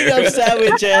around here.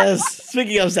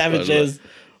 Speaking of sandwiches,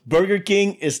 Burger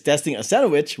King is testing a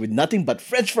sandwich with nothing but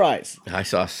French fries. I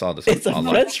saw this. It's a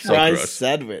online. French fries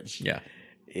sandwich. Yeah.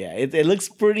 Yeah, it looks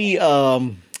pretty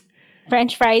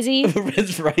French friesy.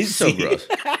 French friesy. So gross.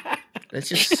 It's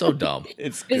just so dumb.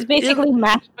 It's It's basically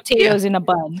mashed potatoes in a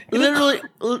bun. Literally,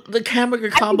 the hamburger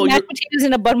combo. Mashed potatoes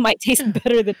in a bun might taste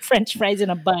better than French fries in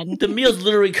a bun. The meals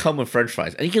literally come with French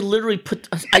fries, and you can literally put.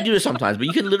 I do this sometimes, but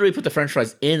you can literally put the French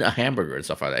fries in a hamburger and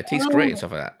stuff like that. It tastes great and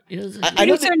stuff like that. I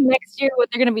know So next year, what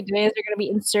they're going to be doing is they're going to be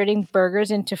inserting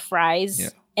burgers into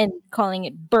fries and calling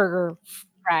it burger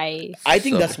fries. I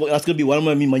think that's going to be one of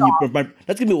that's going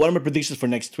to be one of my predictions for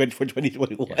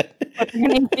 2021. They're going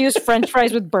to infuse French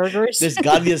fries with burgers. There's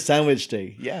got to be a sandwich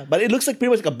day. Yeah, but it looks like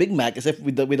pretty much like a Big Mac, except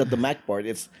without the Mac part.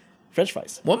 It's French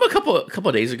fries. Well, a couple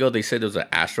of days ago, they said there was an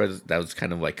asteroid that was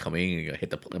kind of like coming and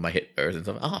it might hit Earth and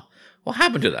stuff. Oh, what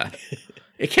happened to that?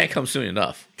 It can't come soon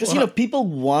enough. Because people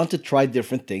want to try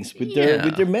different things with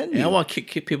their menu. And I want to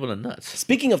kick people in the nuts.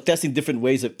 Speaking of testing different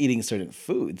ways of eating certain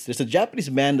foods, there's a Japanese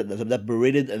man that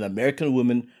berated an American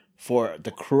woman for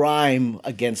the crime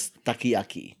against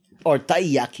takoyaki or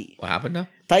taiyaki. What happened now?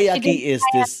 Taiyaki is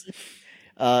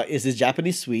this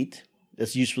Japanese sweet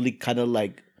that's usually kind of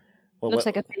like looks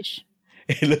like a fish.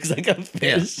 It looks like a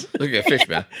fish. Yeah, look at a fish,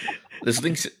 man. This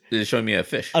thing is showing me a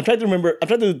fish. I'm trying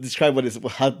to describe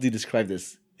how do you describe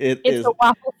this? It's a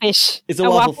waffle fish. It's a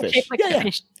waffle fish. Shaped like a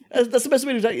fish. That's the best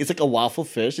way to describe it. It's like a waffle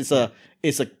fish.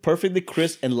 It's like perfectly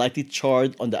crisp and lightly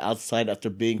charred on the outside after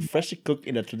being freshly cooked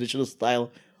in a traditional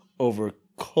style over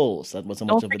coals. That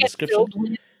wasn't much of a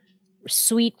description.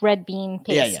 Sweet red bean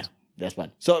paste. Yeah, that's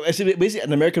fine. So basically,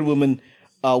 an American woman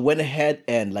went ahead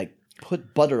and like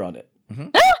put butter on it. Mm-hmm.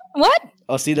 What?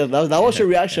 Oh, see that was your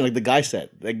reaction, like the guy said.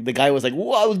 Like the guy was like,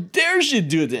 "Wow, how dare she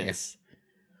do this?"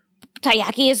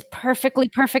 Taiyaki is perfect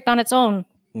on its own.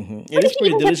 Mm-hmm. It is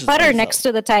pretty delicious. Butter next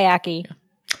to the taiyaki.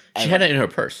 She had it in her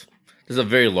purse. This is a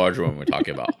very large one we're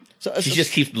talking about. She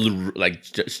just keeps like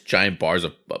just giant bars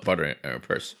of butter in her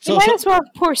purse. So might as well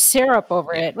pour syrup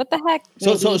over it. What the heck?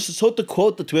 So to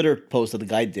quote the Twitter post that the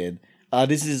guy did,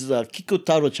 this is Kiko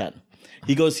Taro-chan.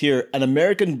 He goes here, an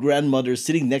American grandmother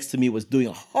sitting next to me was doing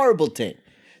a horrible thing,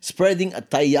 spreading a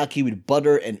taiyaki with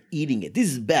butter and eating it.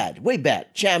 This is bad, way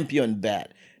bad, champion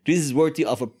bad. This is worthy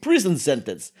of a prison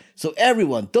sentence. So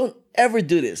everyone, don't ever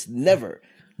do this, never.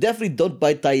 Definitely don't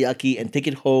buy taiyaki and take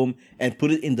it home and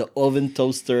put it in the oven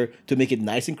toaster to make it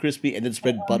nice and crispy and then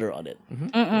spread butter on it.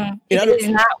 Mm-mm.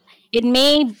 It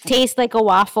may taste like a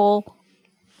waffle,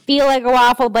 feel like a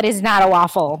waffle, but it's not a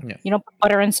waffle. Yeah. You don't put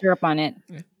butter and syrup on it.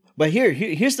 Yeah. But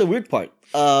here's the weird part.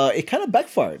 It kind of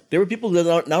backfired. There were people that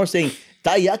are now saying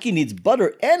taiyaki needs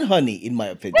butter and honey, in my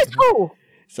opinion. That's cool.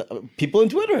 So, people on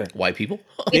Twitter. White people?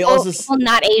 People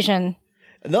not Asian.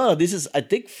 No, this is, I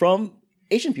think, from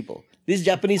Asian people. These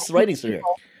Japanese writings are here.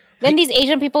 Then these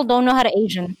Asian people don't know how to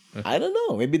Asian. I don't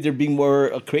know. Maybe they're being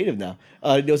more creative now.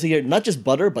 They also here, not just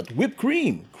butter, but whipped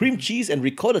cream, cream cheese, and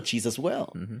ricotta cheese as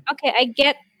well. Mm-hmm. Okay, I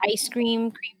get ice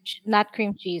cream, not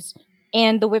cream cheese,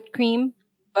 and the whipped cream,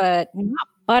 but not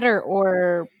butter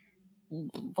or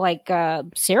like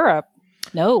syrup.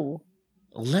 No.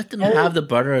 Let them have the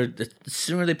butter. The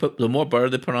sooner the more butter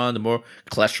they put on, the more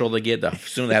cholesterol they get, the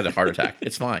sooner they have the heart attack.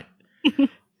 It's fine.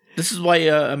 This is why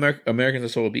Americans are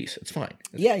so obese. It's fine.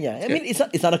 Yeah. I mean,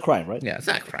 it's not a crime, right? Yeah, it's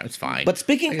not a crime. It's fine. But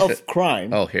speaking of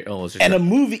crime, and a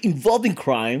movie involving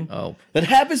crime that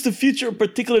happens to feature a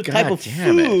particular type of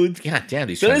food that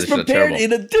is prepared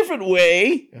in a different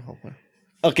way.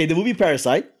 Okay, the movie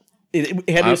Parasite. It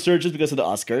had a resurgence because of the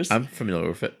Oscars. I'm familiar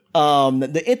with it.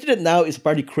 The internet now is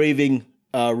apparently craving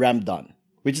ramdon,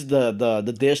 which is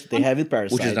the dish that they have in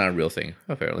Parasite. Which is not a real thing,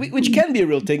 apparently. Which can be a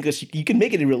real thing because you can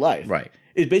make it in real life. Right.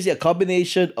 It's basically a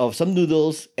combination of some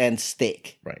noodles and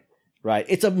steak. Right.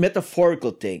 It's a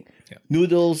metaphorical thing. Yeah.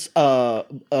 Noodles, what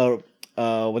do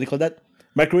you call that?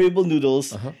 Microwavable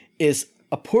noodles is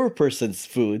a poor person's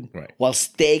food, while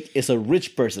steak is a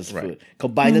rich person's food.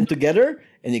 Combine them together,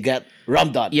 and you get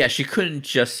ramdon. Yeah, she couldn't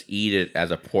just eat it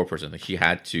as a poor person. She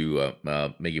had to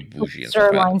make it bougie and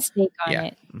sirloin steak on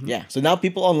it. Mm-hmm. Yeah, so now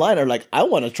people online are like, I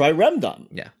want to try ramdon.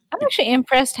 Yeah. I'm actually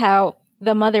impressed how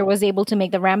the mother was able to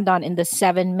make the ramdon in the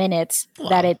 7 minutes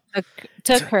that it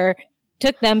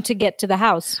took them to get to the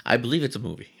house. I believe it's a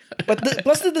movie. But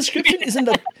plus the description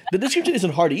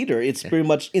isn't hard either. It's pretty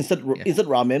much instant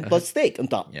ramen plus steak on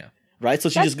top. Yeah. Right? So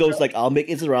she just goes like, I'll make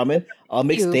instant ramen, I'll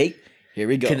make steak. Here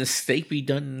we go. Can a steak be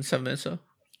done in 7 minutes though?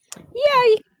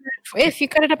 Yeah, if you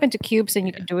cut it up into cubes, then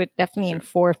you can do it definitely in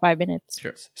 4 or 5 minutes.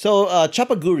 Sure. So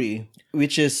chapaguri,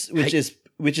 which is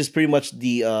pretty much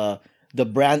the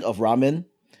brand of ramen,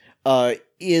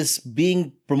 is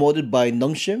being promoted by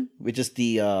Nongshim, which is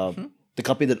the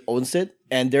company that owns it,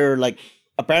 and they're like,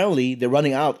 apparently they're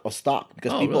running out of stock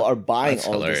because people are buying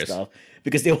all this stuff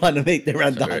because they want to make their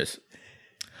ramdon.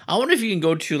 I wonder if you can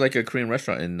go to like a Korean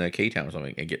restaurant in K-Town or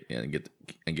something and get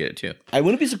it too. I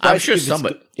wouldn't be surprised. I'm sure if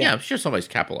somebody. it's, Yeah, I'm sure somebody's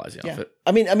capitalizing off it.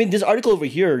 I mean, this article over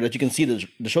here that you can see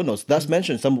the show notes does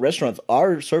mention some restaurants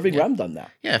are serving ramdam now.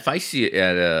 Yeah, if I see it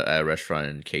at a restaurant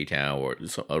in K-Town or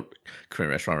a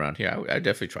Korean restaurant around here, I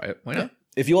definitely try it. Why not? Yeah.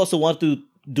 If you also want to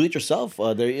do it yourself,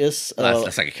 there is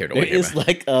that's like a carried away. There is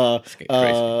like a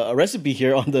recipe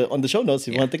here on the show notes.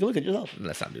 If you want to take a look at yourself,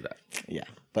 let's not do that. Yeah,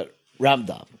 but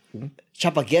ramdam,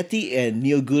 chapaghetti and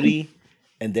niyoguri,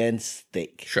 and then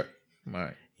steak. Sure. All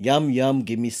right. Yum,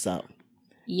 give me some.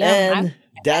 Yum. And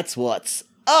that's what's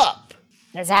up.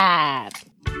 That's up.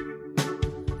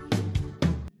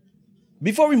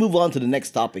 Before we move on to the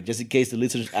next topic, just in case the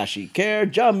listeners actually care,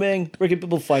 Jiaming, where can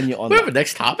people find you online? We have a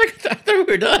next topic? I thought we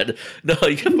were done. No,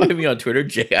 you can find me on Twitter,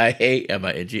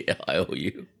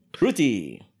 JIAMINGLIOU.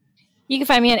 Ruti. You can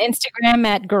find me on Instagram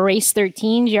at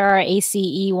Grace13,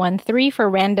 GRACE13 for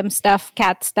random stuff,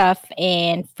 cat stuff,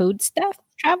 and food stuff,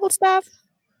 travel stuff,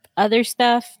 other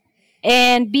stuff,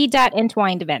 and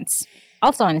B.entwined events,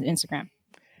 also on Instagram.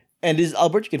 And this is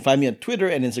Albert. You can find me on Twitter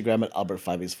and Instagram at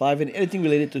Albert5x5 and anything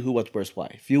related to who, what, where's, why.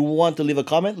 If you want to leave a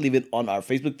comment, leave it on our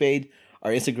Facebook page,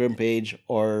 our Instagram page,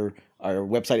 or our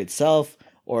website itself,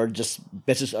 or just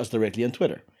message us directly on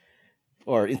Twitter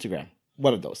or Instagram.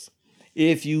 One of those.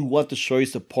 If you want to show your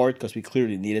support, because we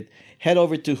clearly need it, head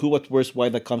over to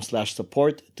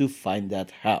whowhatwhereswhy.com/support to find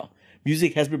that how.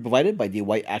 Music has been provided by the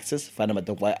Y Axis. Find them at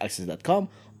theyAxis.com.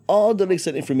 All the links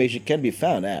and information can be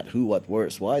found at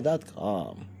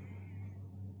whowhatwhereswhy.com.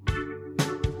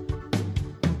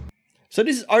 So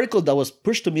this is an article that was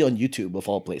pushed to me on YouTube, of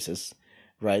all places,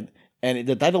 right? And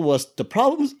the title was The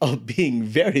Problems of Being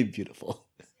Very Beautiful,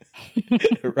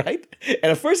 right?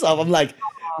 And at first off, I'm like,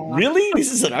 really?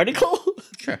 This is an article?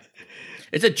 Sure.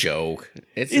 It's a joke.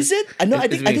 Is it? I know. I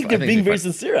think they're being very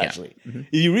sincere, actually. Mm-hmm.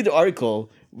 If you read the article,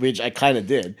 which I kind of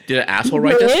did. Did an asshole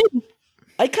write this?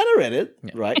 I kind of read it,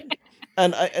 right?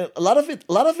 And a lot of it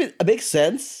makes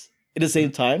sense at the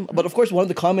same time. But of course, one of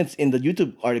the comments in the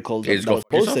YouTube article that was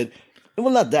posted, well,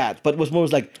 not that, but was more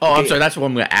like, oh, okay, I'm sorry, that's what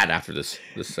I'm going to add after this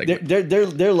segment.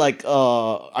 They're like,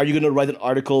 are you going to write an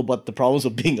article about the problems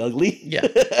of being ugly? Yeah,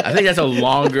 I think that's a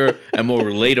longer and more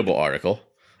relatable article.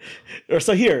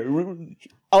 So here,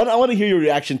 I want to hear your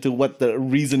reaction to what the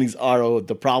reasonings are of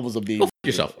the problems of being. Go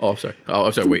yourself. Oh, I'm sorry.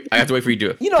 Wait, I have to wait for you to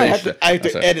do it. You know, I have to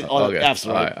edit all the F's,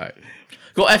 right? All right.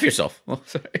 Go F yourself. Oh,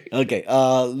 sorry. Okay.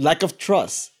 Lack of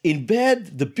trust. In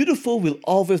bed, the beautiful will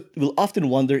often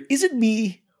wonder, is it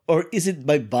me or is it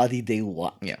my body they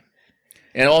want? Yeah.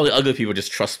 And all the ugly people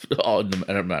just trust no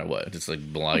matter what. Just like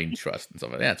blind trust and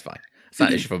stuff like that. That's fine. It's not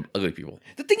an issue for ugly people.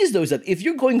 The thing is, though, is that if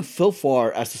you're going so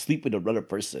far as to sleep with another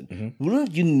person,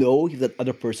 wouldn't you know if that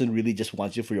other person really just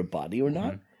wants you for your body or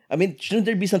not? I mean, shouldn't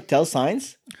there be some tell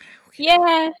signs? Yeah,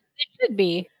 there should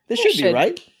be. There should be,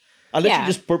 right? Unless you're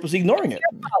just purposely ignoring it.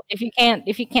 If you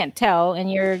can't tell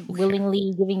and you're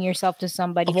willingly giving yourself to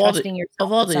somebody, trusting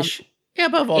yourself to somebody. Yeah,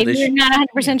 but of all if you're not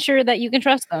 100% sure that you can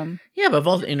trust them. Yeah, but of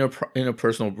all the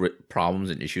interpersonal problems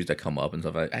and issues that come up and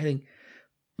stuff, I think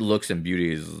looks and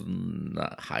beauty is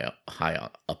not high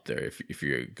up there if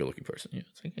you're a good looking person. You know,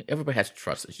 it's like everybody has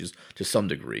trust issues to some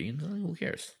degree, and who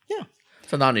cares? Yeah,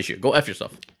 it's a non-issue. Go F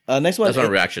yourself. Next one. That's my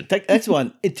reaction. Next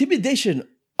one. Intimidation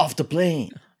of the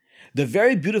plane. The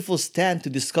very beautiful stand to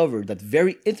discover that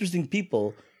very interesting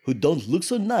people who don't look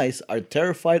so nice are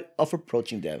terrified of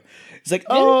approaching them. It's like,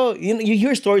 oh, you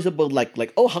hear stories about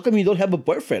like, oh, how come you don't have a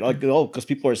boyfriend? Like, oh, because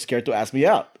people are scared to ask me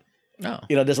out. No,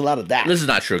 there's a lot of that. This is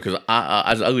not true because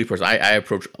as an ugly person, I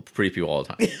approach pretty people all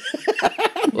the time.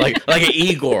 like an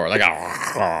Igor, like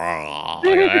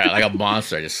a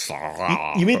monster. Just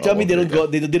you mean tell me they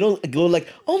don't go like,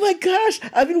 oh my gosh,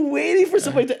 I've been waiting for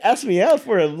somebody to ask me out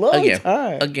for a long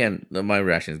time. Again, my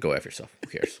reaction is go F yourself.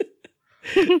 Who cares?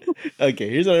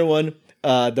 Okay, here's another one.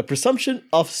 The presumption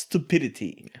of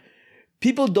stupidity.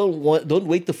 People don't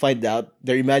wait to find out.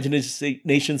 Their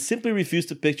imagination simply refuse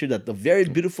to picture that the very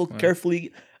beautiful,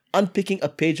 carefully unpicking a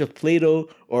page of Plato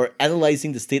or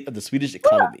analyzing the state of the Swedish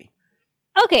economy.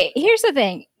 Okay, here's the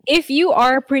thing. If you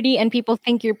are pretty and people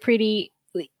think you're pretty,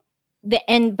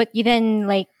 but you then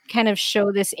like kind of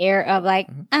show this air of like,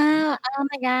 oh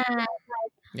my god,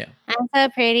 I'm so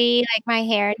pretty. Like my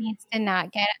hair needs to not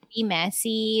be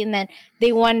messy, and then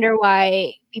they wonder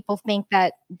why people think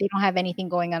that they don't have anything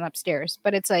going on upstairs.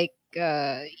 But it's like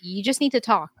you just need to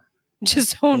talk.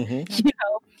 Just don't,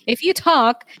 if you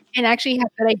talk and actually have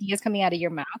good ideas coming out of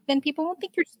your mouth, then people won't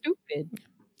think you're stupid.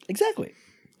 Exactly.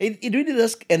 It really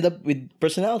does end up with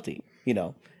personality,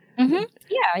 Yeah,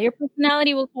 your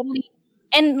personality will totally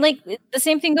And like the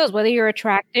same thing goes, whether you're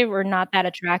attractive or not that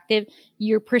attractive,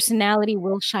 your personality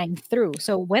will shine through.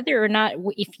 So whether or not,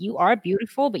 if you are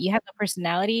beautiful, but you have the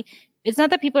personality, it's not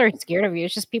that people are scared of you.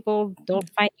 It's just people don't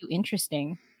find you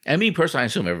interesting. And me personally, I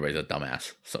assume everybody's a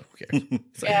dumbass. So who cares?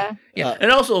 So, Yeah.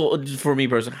 And also for me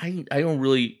personally, I don't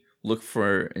really look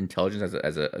for intelligence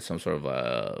as some sort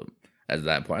of as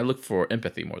that point. I look for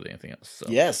empathy more than anything else. So.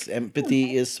 Yes,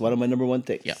 empathy is one of my number one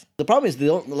things. Yeah. The problem is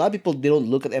a lot of people, they don't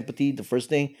look at empathy. The first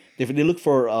thing they look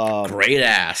for Great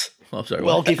ass. Oh, I'm sorry.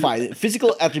 well, what? okay, fine.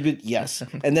 Physical attribute, yes.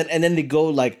 And then they go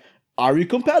like, are you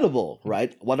compatible?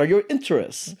 Right? What are your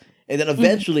interests? And then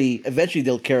eventually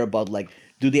they'll care about like,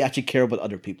 do they actually care about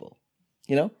other people?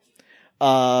 You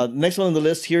know? Next one on the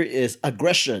list here is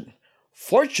aggression.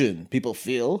 Fortune, people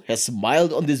feel, has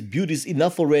smiled on these beauties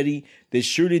enough already. They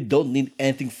surely don't need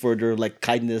anything further like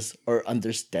kindness or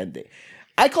understanding.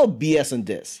 I call BS on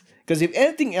this. Because if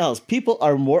anything else, people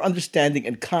are more understanding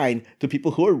and kind to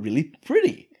people who are really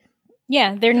pretty.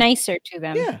 Yeah, they're nicer to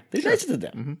them. Yeah, they're nicer to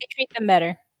them. They treat them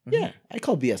better. Yeah, I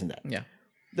call BS on that. Yeah.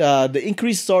 The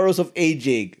increased sorrows of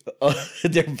aging,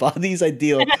 their body's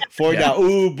ideal for now.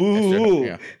 Ooh, boo.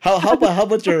 Yeah. How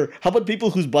about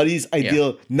people whose body's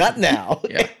ideal not now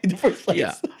in the first place?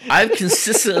 Yeah. I've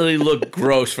consistently looked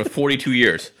gross for 42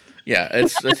 years. Yeah,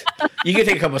 it's you can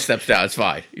take a couple of steps down. It's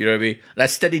fine. You know what I mean? That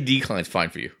steady decline is fine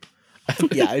for you.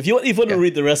 Yeah, if you want to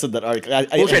read the rest of that article,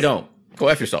 Which I don't. Go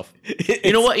F yourself.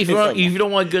 You know what? If you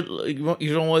don't want good, if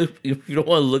you don't want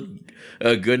to look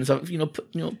good and stuff,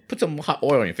 put some hot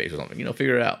oil on your face or something.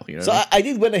 Figure it out. So I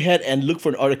did went ahead and look for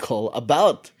an article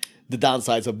about the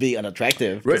downsides of being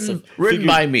unattractive. Written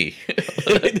by me.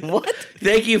 What?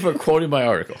 Thank you for quoting my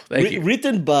article. Thank you.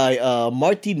 Written by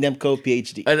Marty Nemko,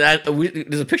 PhD. And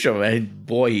there's a picture of him, and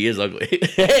boy, he is ugly.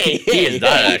 Hey, he is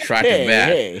not an attractive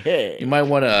man. Hey. You might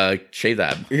want to shave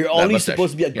that. You're that only mustache.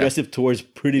 supposed to be aggressive towarose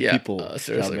pretty people.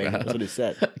 Seriously, man. man. That's what he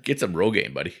said. Get some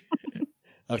Rogaine, buddy.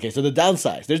 Okay, so the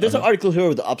downsides. There's an article here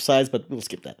with the upsides, but we'll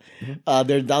skip that.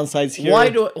 There are downsides here. Why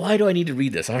do I need to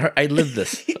read this? I live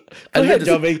this. I ahead,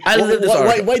 live this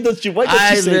article. Why don't you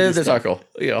I say live this stuff? article.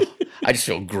 I just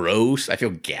feel gross. I feel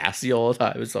gassy all the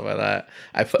time and stuff like that.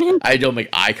 I don't make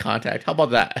eye contact. How about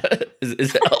that?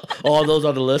 Is all those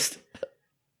on the list?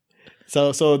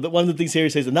 So one of the things here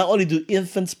says that not only do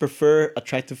infants prefer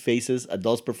attractive faces,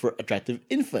 adults prefer attractive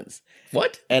infants.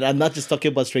 What? And I'm not just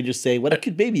talking about strangers saying what a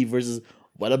cute baby versus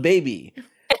what a baby.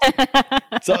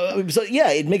 so yeah,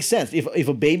 it makes sense. If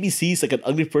a baby sees like an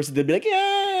ugly person, they'll be like,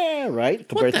 yeah, right,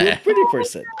 compared to a pretty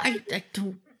person. I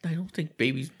don't think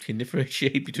babies can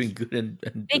differentiate between good and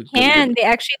they can. Good. They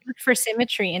actually look for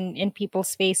symmetry in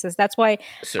people's faces. That's why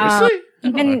seriously,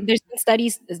 even there's been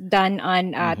studies done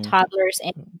on toddlers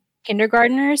and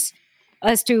kindergartners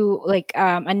as to like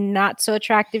a not so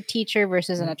attractive teacher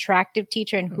versus an attractive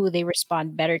teacher and who they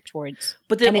respond better towards.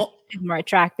 But then more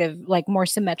attractive, like more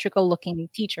symmetrical looking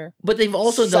teacher. But they've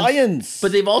also science.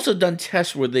 But they've also done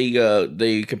tests where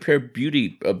they compare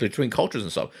beauty between cultures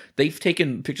and stuff. They've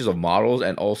taken pictures of models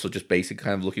and also just basic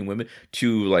kind of looking women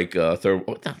to like not third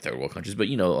world countries, but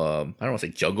I don't want to say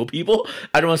jungle people.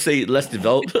 I don't want to say less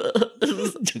developed,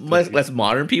 less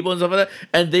modern people and stuff like that.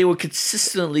 And they were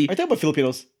consistently. Are you talking about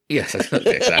Filipinos? Yes,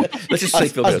 exactly. Let's just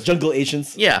say us jungle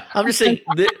Asians. Yeah, I'm just saying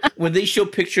that when they show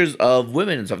pictures of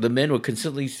women and stuff, the men would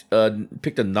consistently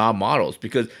pick the non-models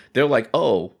because they're like,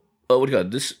 what do you got?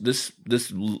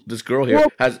 This girl here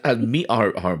has meat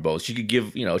on her bones. She could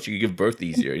give birth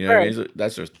easier. You know what I mean? So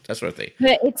that's sort of thing.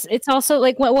 But it's also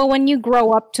like when you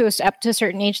grow up to a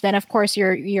certain age, then of course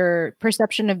your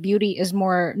perception of beauty is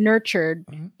more nurtured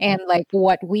and like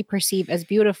what we perceive as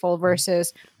beautiful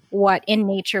versus what in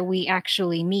nature we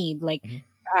actually need. Like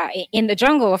in the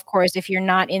jungle, of course, if you're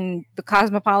not in the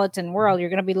cosmopolitan world, you're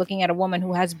going to be looking at a woman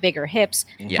who has bigger hips,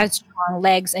 has strong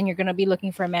legs, and you're going to be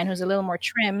looking for a man who's a little more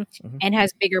trim and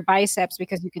has bigger biceps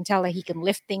because you can tell that he can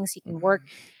lift things, he can work,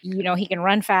 he can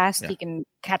run fast, he can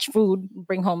catch food,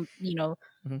 bring home,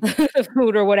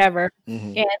 food or whatever.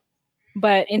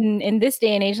 But in this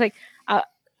day and age, like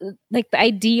the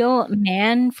ideal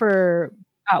man for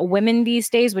women these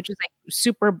days, which is like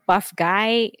super buff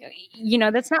guy,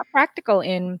 that's not practical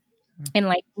in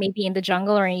like maybe in the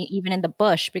jungle or even in the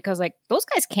bush because like those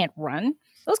guys can't run.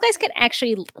 Those guys can't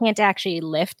actually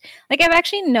lift. Like I've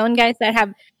actually known guys that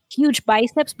have huge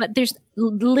biceps, but there's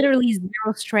literally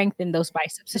zero strength in those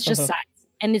biceps. It's just size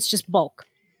and it's just bulk.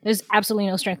 There's absolutely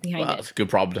no strength behind it. It's a good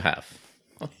problem to have.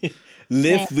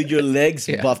 Lift with your legs,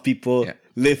 buff people. Yeah.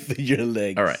 Lift with your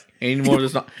legs. All right. Any more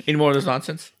of this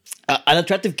nonsense?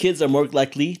 Unattractive kids are more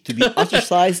likely to be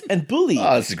ostracized and bullied.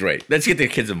 Oh, this is great. Let's get the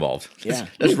kids involved.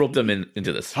 Let's rope them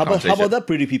into this. How about that,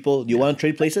 pretty people? Do you want to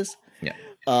trade places?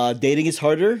 Yeah. Dating is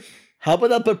harder. How about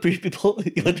that? But pretty people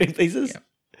in drink places.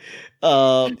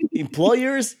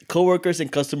 Employers, coworkers,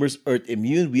 and customers aren't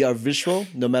immune. We are visual,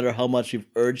 no matter how much we've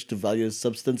urged to value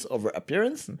substance over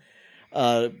appearance.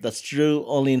 That's true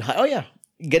only in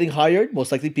getting hired.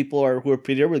 Most likely, people who are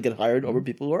prettier will get hired over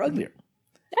people who are uglier.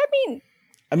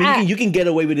 I mean, you can get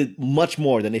away with it much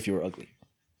more than if you were ugly.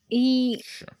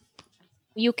 Sure.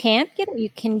 You can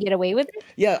get away with it.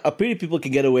 Yeah, pretty people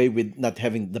can get away with not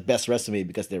having the best resume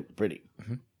because they're pretty.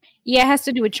 Mm-hmm. Yeah, it has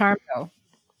to do with charm, though.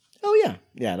 Oh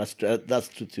yeah, that's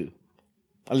true too.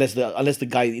 Unless the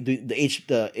guy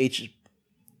the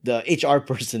HR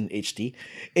person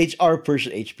HR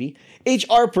person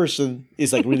HR person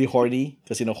is like really horny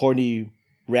because horny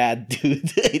rad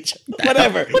dude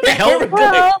whatever. What the hell?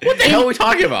 What the hell are we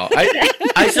talking about? I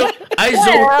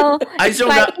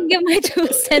can give my 2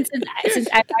 cents since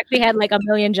I've actually had like a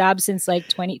million jobs since like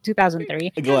 2003.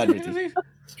 Go ahead, Ruthie.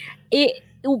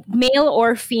 Male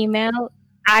or female,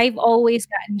 I've always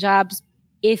gotten jobs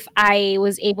if I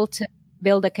was able to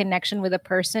build a connection with a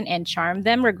person and charm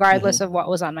them, regardless of what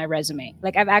was on my resume.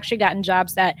 Like I've actually gotten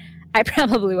jobs that I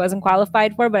probably wasn't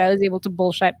qualified for, but I was able to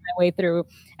bullshit my way through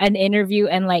an interview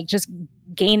and like just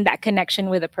gain that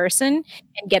connection with a person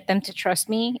and get them to trust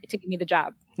me to give me the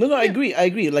job. No, I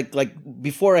agree. Like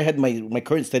before I had my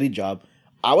current steady job,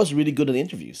 I was really good at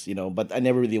interviews, but I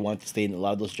never really wanted to stay in a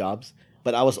lot of those jobs.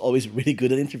 But I was always really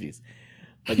good at interviews.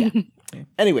 But yeah.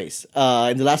 Anyways,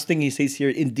 and the last thing he says here,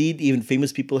 indeed, even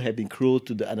famous people have been cruel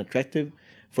to the unattractive.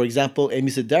 For example,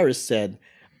 Amy Sedaris said,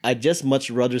 I'd just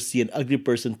much rather see an ugly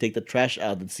person take the trash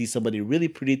out than see somebody really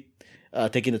pretty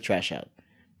taking the trash out.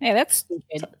 Yeah, that's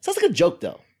stupid. Sounds like a joke,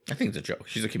 though. I think it's a joke.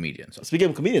 She's a comedian. So. Speaking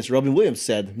of comedians, Robin Williams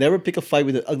said, never pick a fight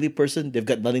with an ugly person. They've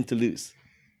got nothing to lose.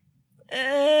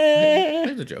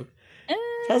 It's a joke.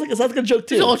 Sounds like a joke,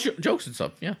 too. It's all jokes and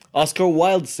stuff, yeah. Oscar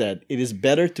Wilde said, it is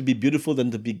better to be beautiful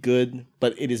than to be good,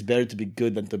 but it is better to be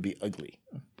good than to be ugly.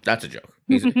 That's a joke.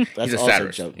 He's a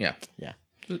satirist. A joke. Yeah.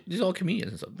 These are all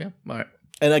comedians and stuff, yeah. All right.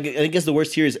 And I guess the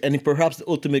worst here is, and perhaps the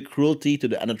ultimate cruelty to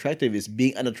the unattractive is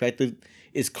being unattractive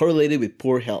is correlated with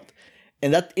poor health.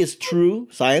 And that is true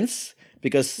science,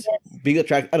 because being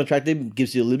unattractive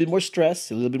gives you a little bit more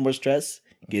stress. A little bit more stress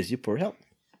gives you poor health.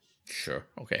 Sure,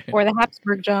 okay. Or the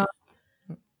Habsburg jaw.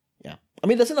 Yeah. I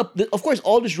mean, of course,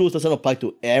 all these rules doesn't apply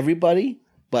to everybody,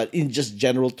 but in just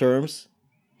general terms,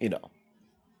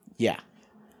 yeah.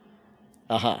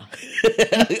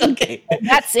 Okay.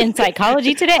 That's in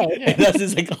Psychology Today. That's in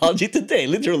Psychology Today.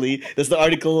 Literally, that's the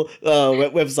article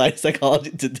website,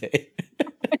 Psychology Today.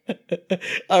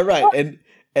 All right,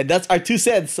 and that's our 2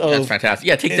 cents. That's fantastic.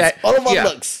 Yeah, take that. All about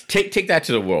looks. Take that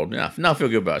to the world. Yeah, now feel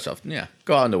good about yourself. Yeah,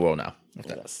 go out in the world now.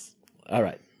 Yes. All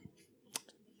right.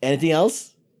 Anything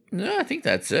else? No, I think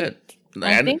that's it.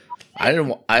 I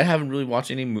haven't really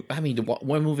watched any. I mean, the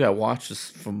one movie I watched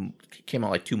came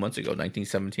out like 2 months ago,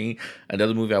 1917.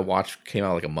 Another movie I watched came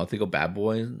out like a month ago, Bad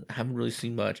Boys. I haven't really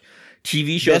seen much.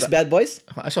 TV shows. Best Bad Boys?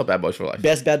 I saw Bad Boys for Life.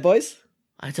 Best Bad Boys?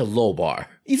 It's a low bar.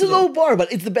 It's a low bar,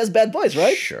 but it's the best Bad Boys,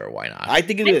 right? Sure, why not? I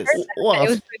think it is. Well, it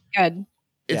was pretty good.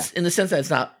 It's in the sense that it's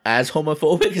not as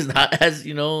homophobic, it's not as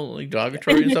like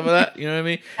derogatory and stuff like that. You know what I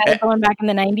mean? Going back in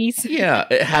the 90s. Yeah,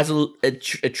 it has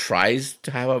it tries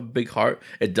to have a big heart.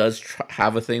 It does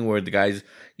have a thing where the guys,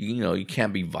 you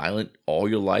can't be violent all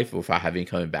your life without having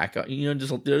coming back.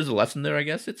 There's a lesson there. I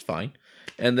guess it's fine.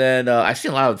 And then I've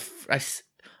seen a lot of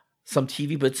some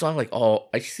TV, but it's not like all.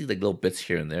 I see like little bits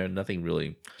here and there. Nothing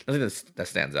that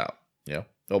stands out. What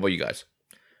about you guys?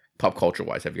 Pop culture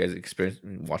wise, have you guys experienced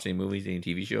watching any movies, any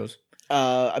TV shows?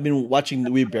 I've been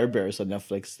watching We Bear Bears on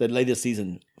Netflix. The latest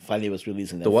season finally was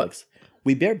released on Netflix. The what?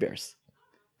 We Bear Bears.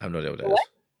 I have no idea what that is.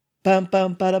 Bum,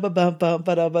 bum, ba-da-ba-bum, bum,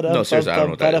 ba-da-ba-dum, No, seriously, I don't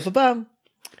know what that is. ba-da-ba-bum.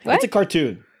 What? It's a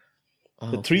cartoon. Oh,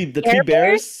 The three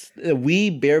bears. We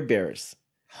Bear Bears.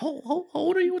 How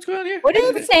old are you? What's going on here? What are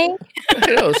you saying?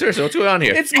 I know, seriously, what's going on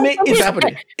here? What's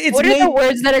happening? What are the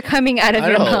words that are coming out of I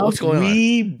your know, mouth? what's going on?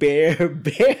 We Bear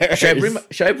Bears.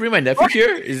 Should I bring my nephew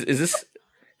here?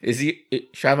 Should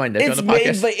I have my nephew It's on the made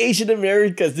podcast? by Asian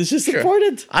Americans. This is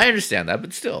supported. I understand that,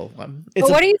 but still, What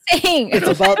are you saying?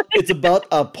 It's about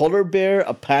a polar bear,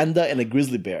 a panda, and a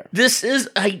grizzly bear. this is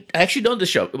I actually know the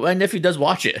show. My nephew does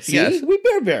watch it. See? Yes. We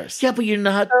Bear Bears. Yeah, but you're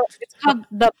not. It's called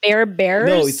The Bear Bears.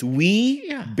 No, it's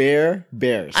We Bear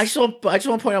Bears. I just want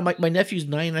to point out my nephew's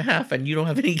 9.5, and you don't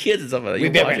have any kids and stuff like that. We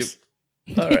You Bear watch Bears.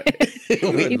 it. All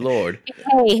right. Good Lord.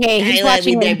 Hey, he's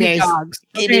watching We Bear Baby Bears. Dogs.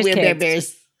 Give me Those We are Bear kids.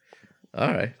 Bears. All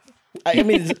right. I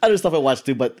mean, there's other stuff I watch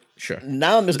too, but Sure.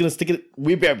 now I'm just gonna stick it.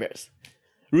 We Bear Bears.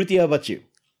 Ruthie, how about you?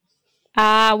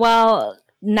 Well,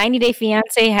 90 Day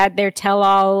Fiance had their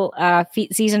tell-all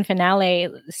season finale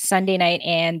Sunday night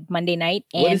and Monday night.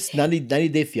 And what is 90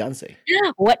 Day Fiance?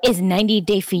 What is 90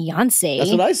 Day Fiance?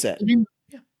 That's what I said.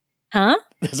 Huh?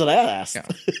 That's what I asked. Yeah.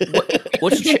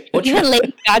 What's Even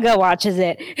Lady Gaga watches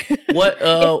it.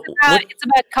 It's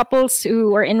about couples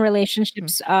who are in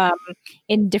relationships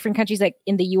in different countries, like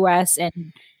in the US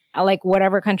and like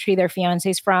whatever country their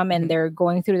fiance's from, and they're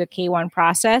going through the K1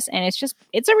 process, and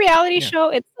it's a reality show.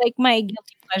 It's like my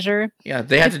guilty pleasure. Yeah,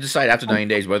 they have to decide after 90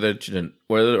 days whether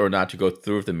or not to go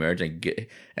through with the marriage and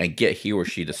get he or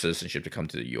she the citizenship to come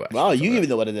to the U.S. Wow, you even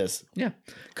know what it is. Yeah,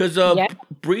 because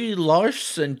Brie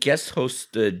Larson guest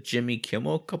hosted Jimmy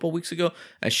Kimmel a couple weeks ago,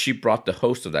 and she brought the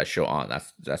host of that show on.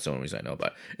 That's the only reason I know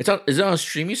about it. Is it on a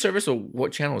streaming service, or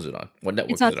what channel is it on? What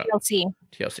network it's on is it TLC. on?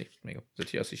 TLC. There you go.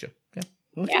 It's a TLC show. Yeah.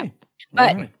 Okay. Yeah.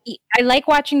 But I like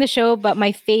watching the show, but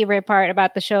my favorite part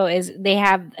about the show is they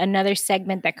have another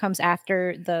segment that comes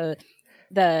after the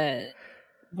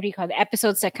what do you call it? The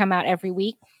episodes that come out every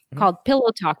week called Pillow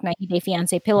Talk, 90 Day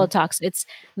Fiance Pillow Talks. It's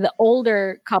the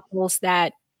older couples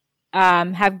that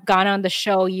have gone on the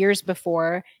show years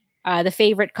before, the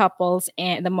favorite couples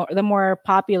and the more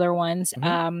popular ones.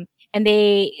 And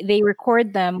they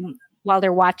record them while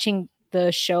they're watching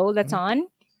the show that's on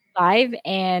live,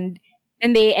 and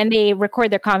they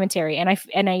record their commentary, and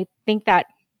I think that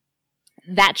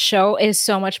show is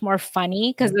so much more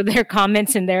funny because of their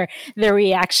comments and their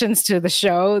reactions to the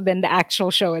show than the actual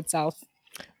show itself.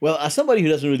 Well, as somebody who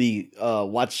doesn't really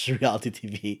watch reality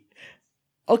TV,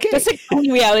 okay, that's like the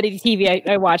only reality TV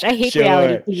I watch. I hate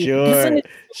reality TV.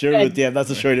 Sure, yeah, that's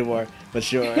a show anymore, but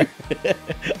sure.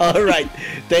 All right,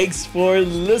 thanks for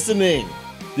listening.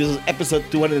 This is episode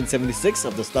 276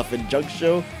 of the Stuff and Junk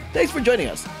Show. Thanks for joining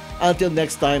us. Until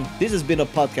next time, this has been a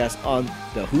podcast on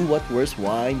the Who, What, Where's,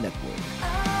 Why Network.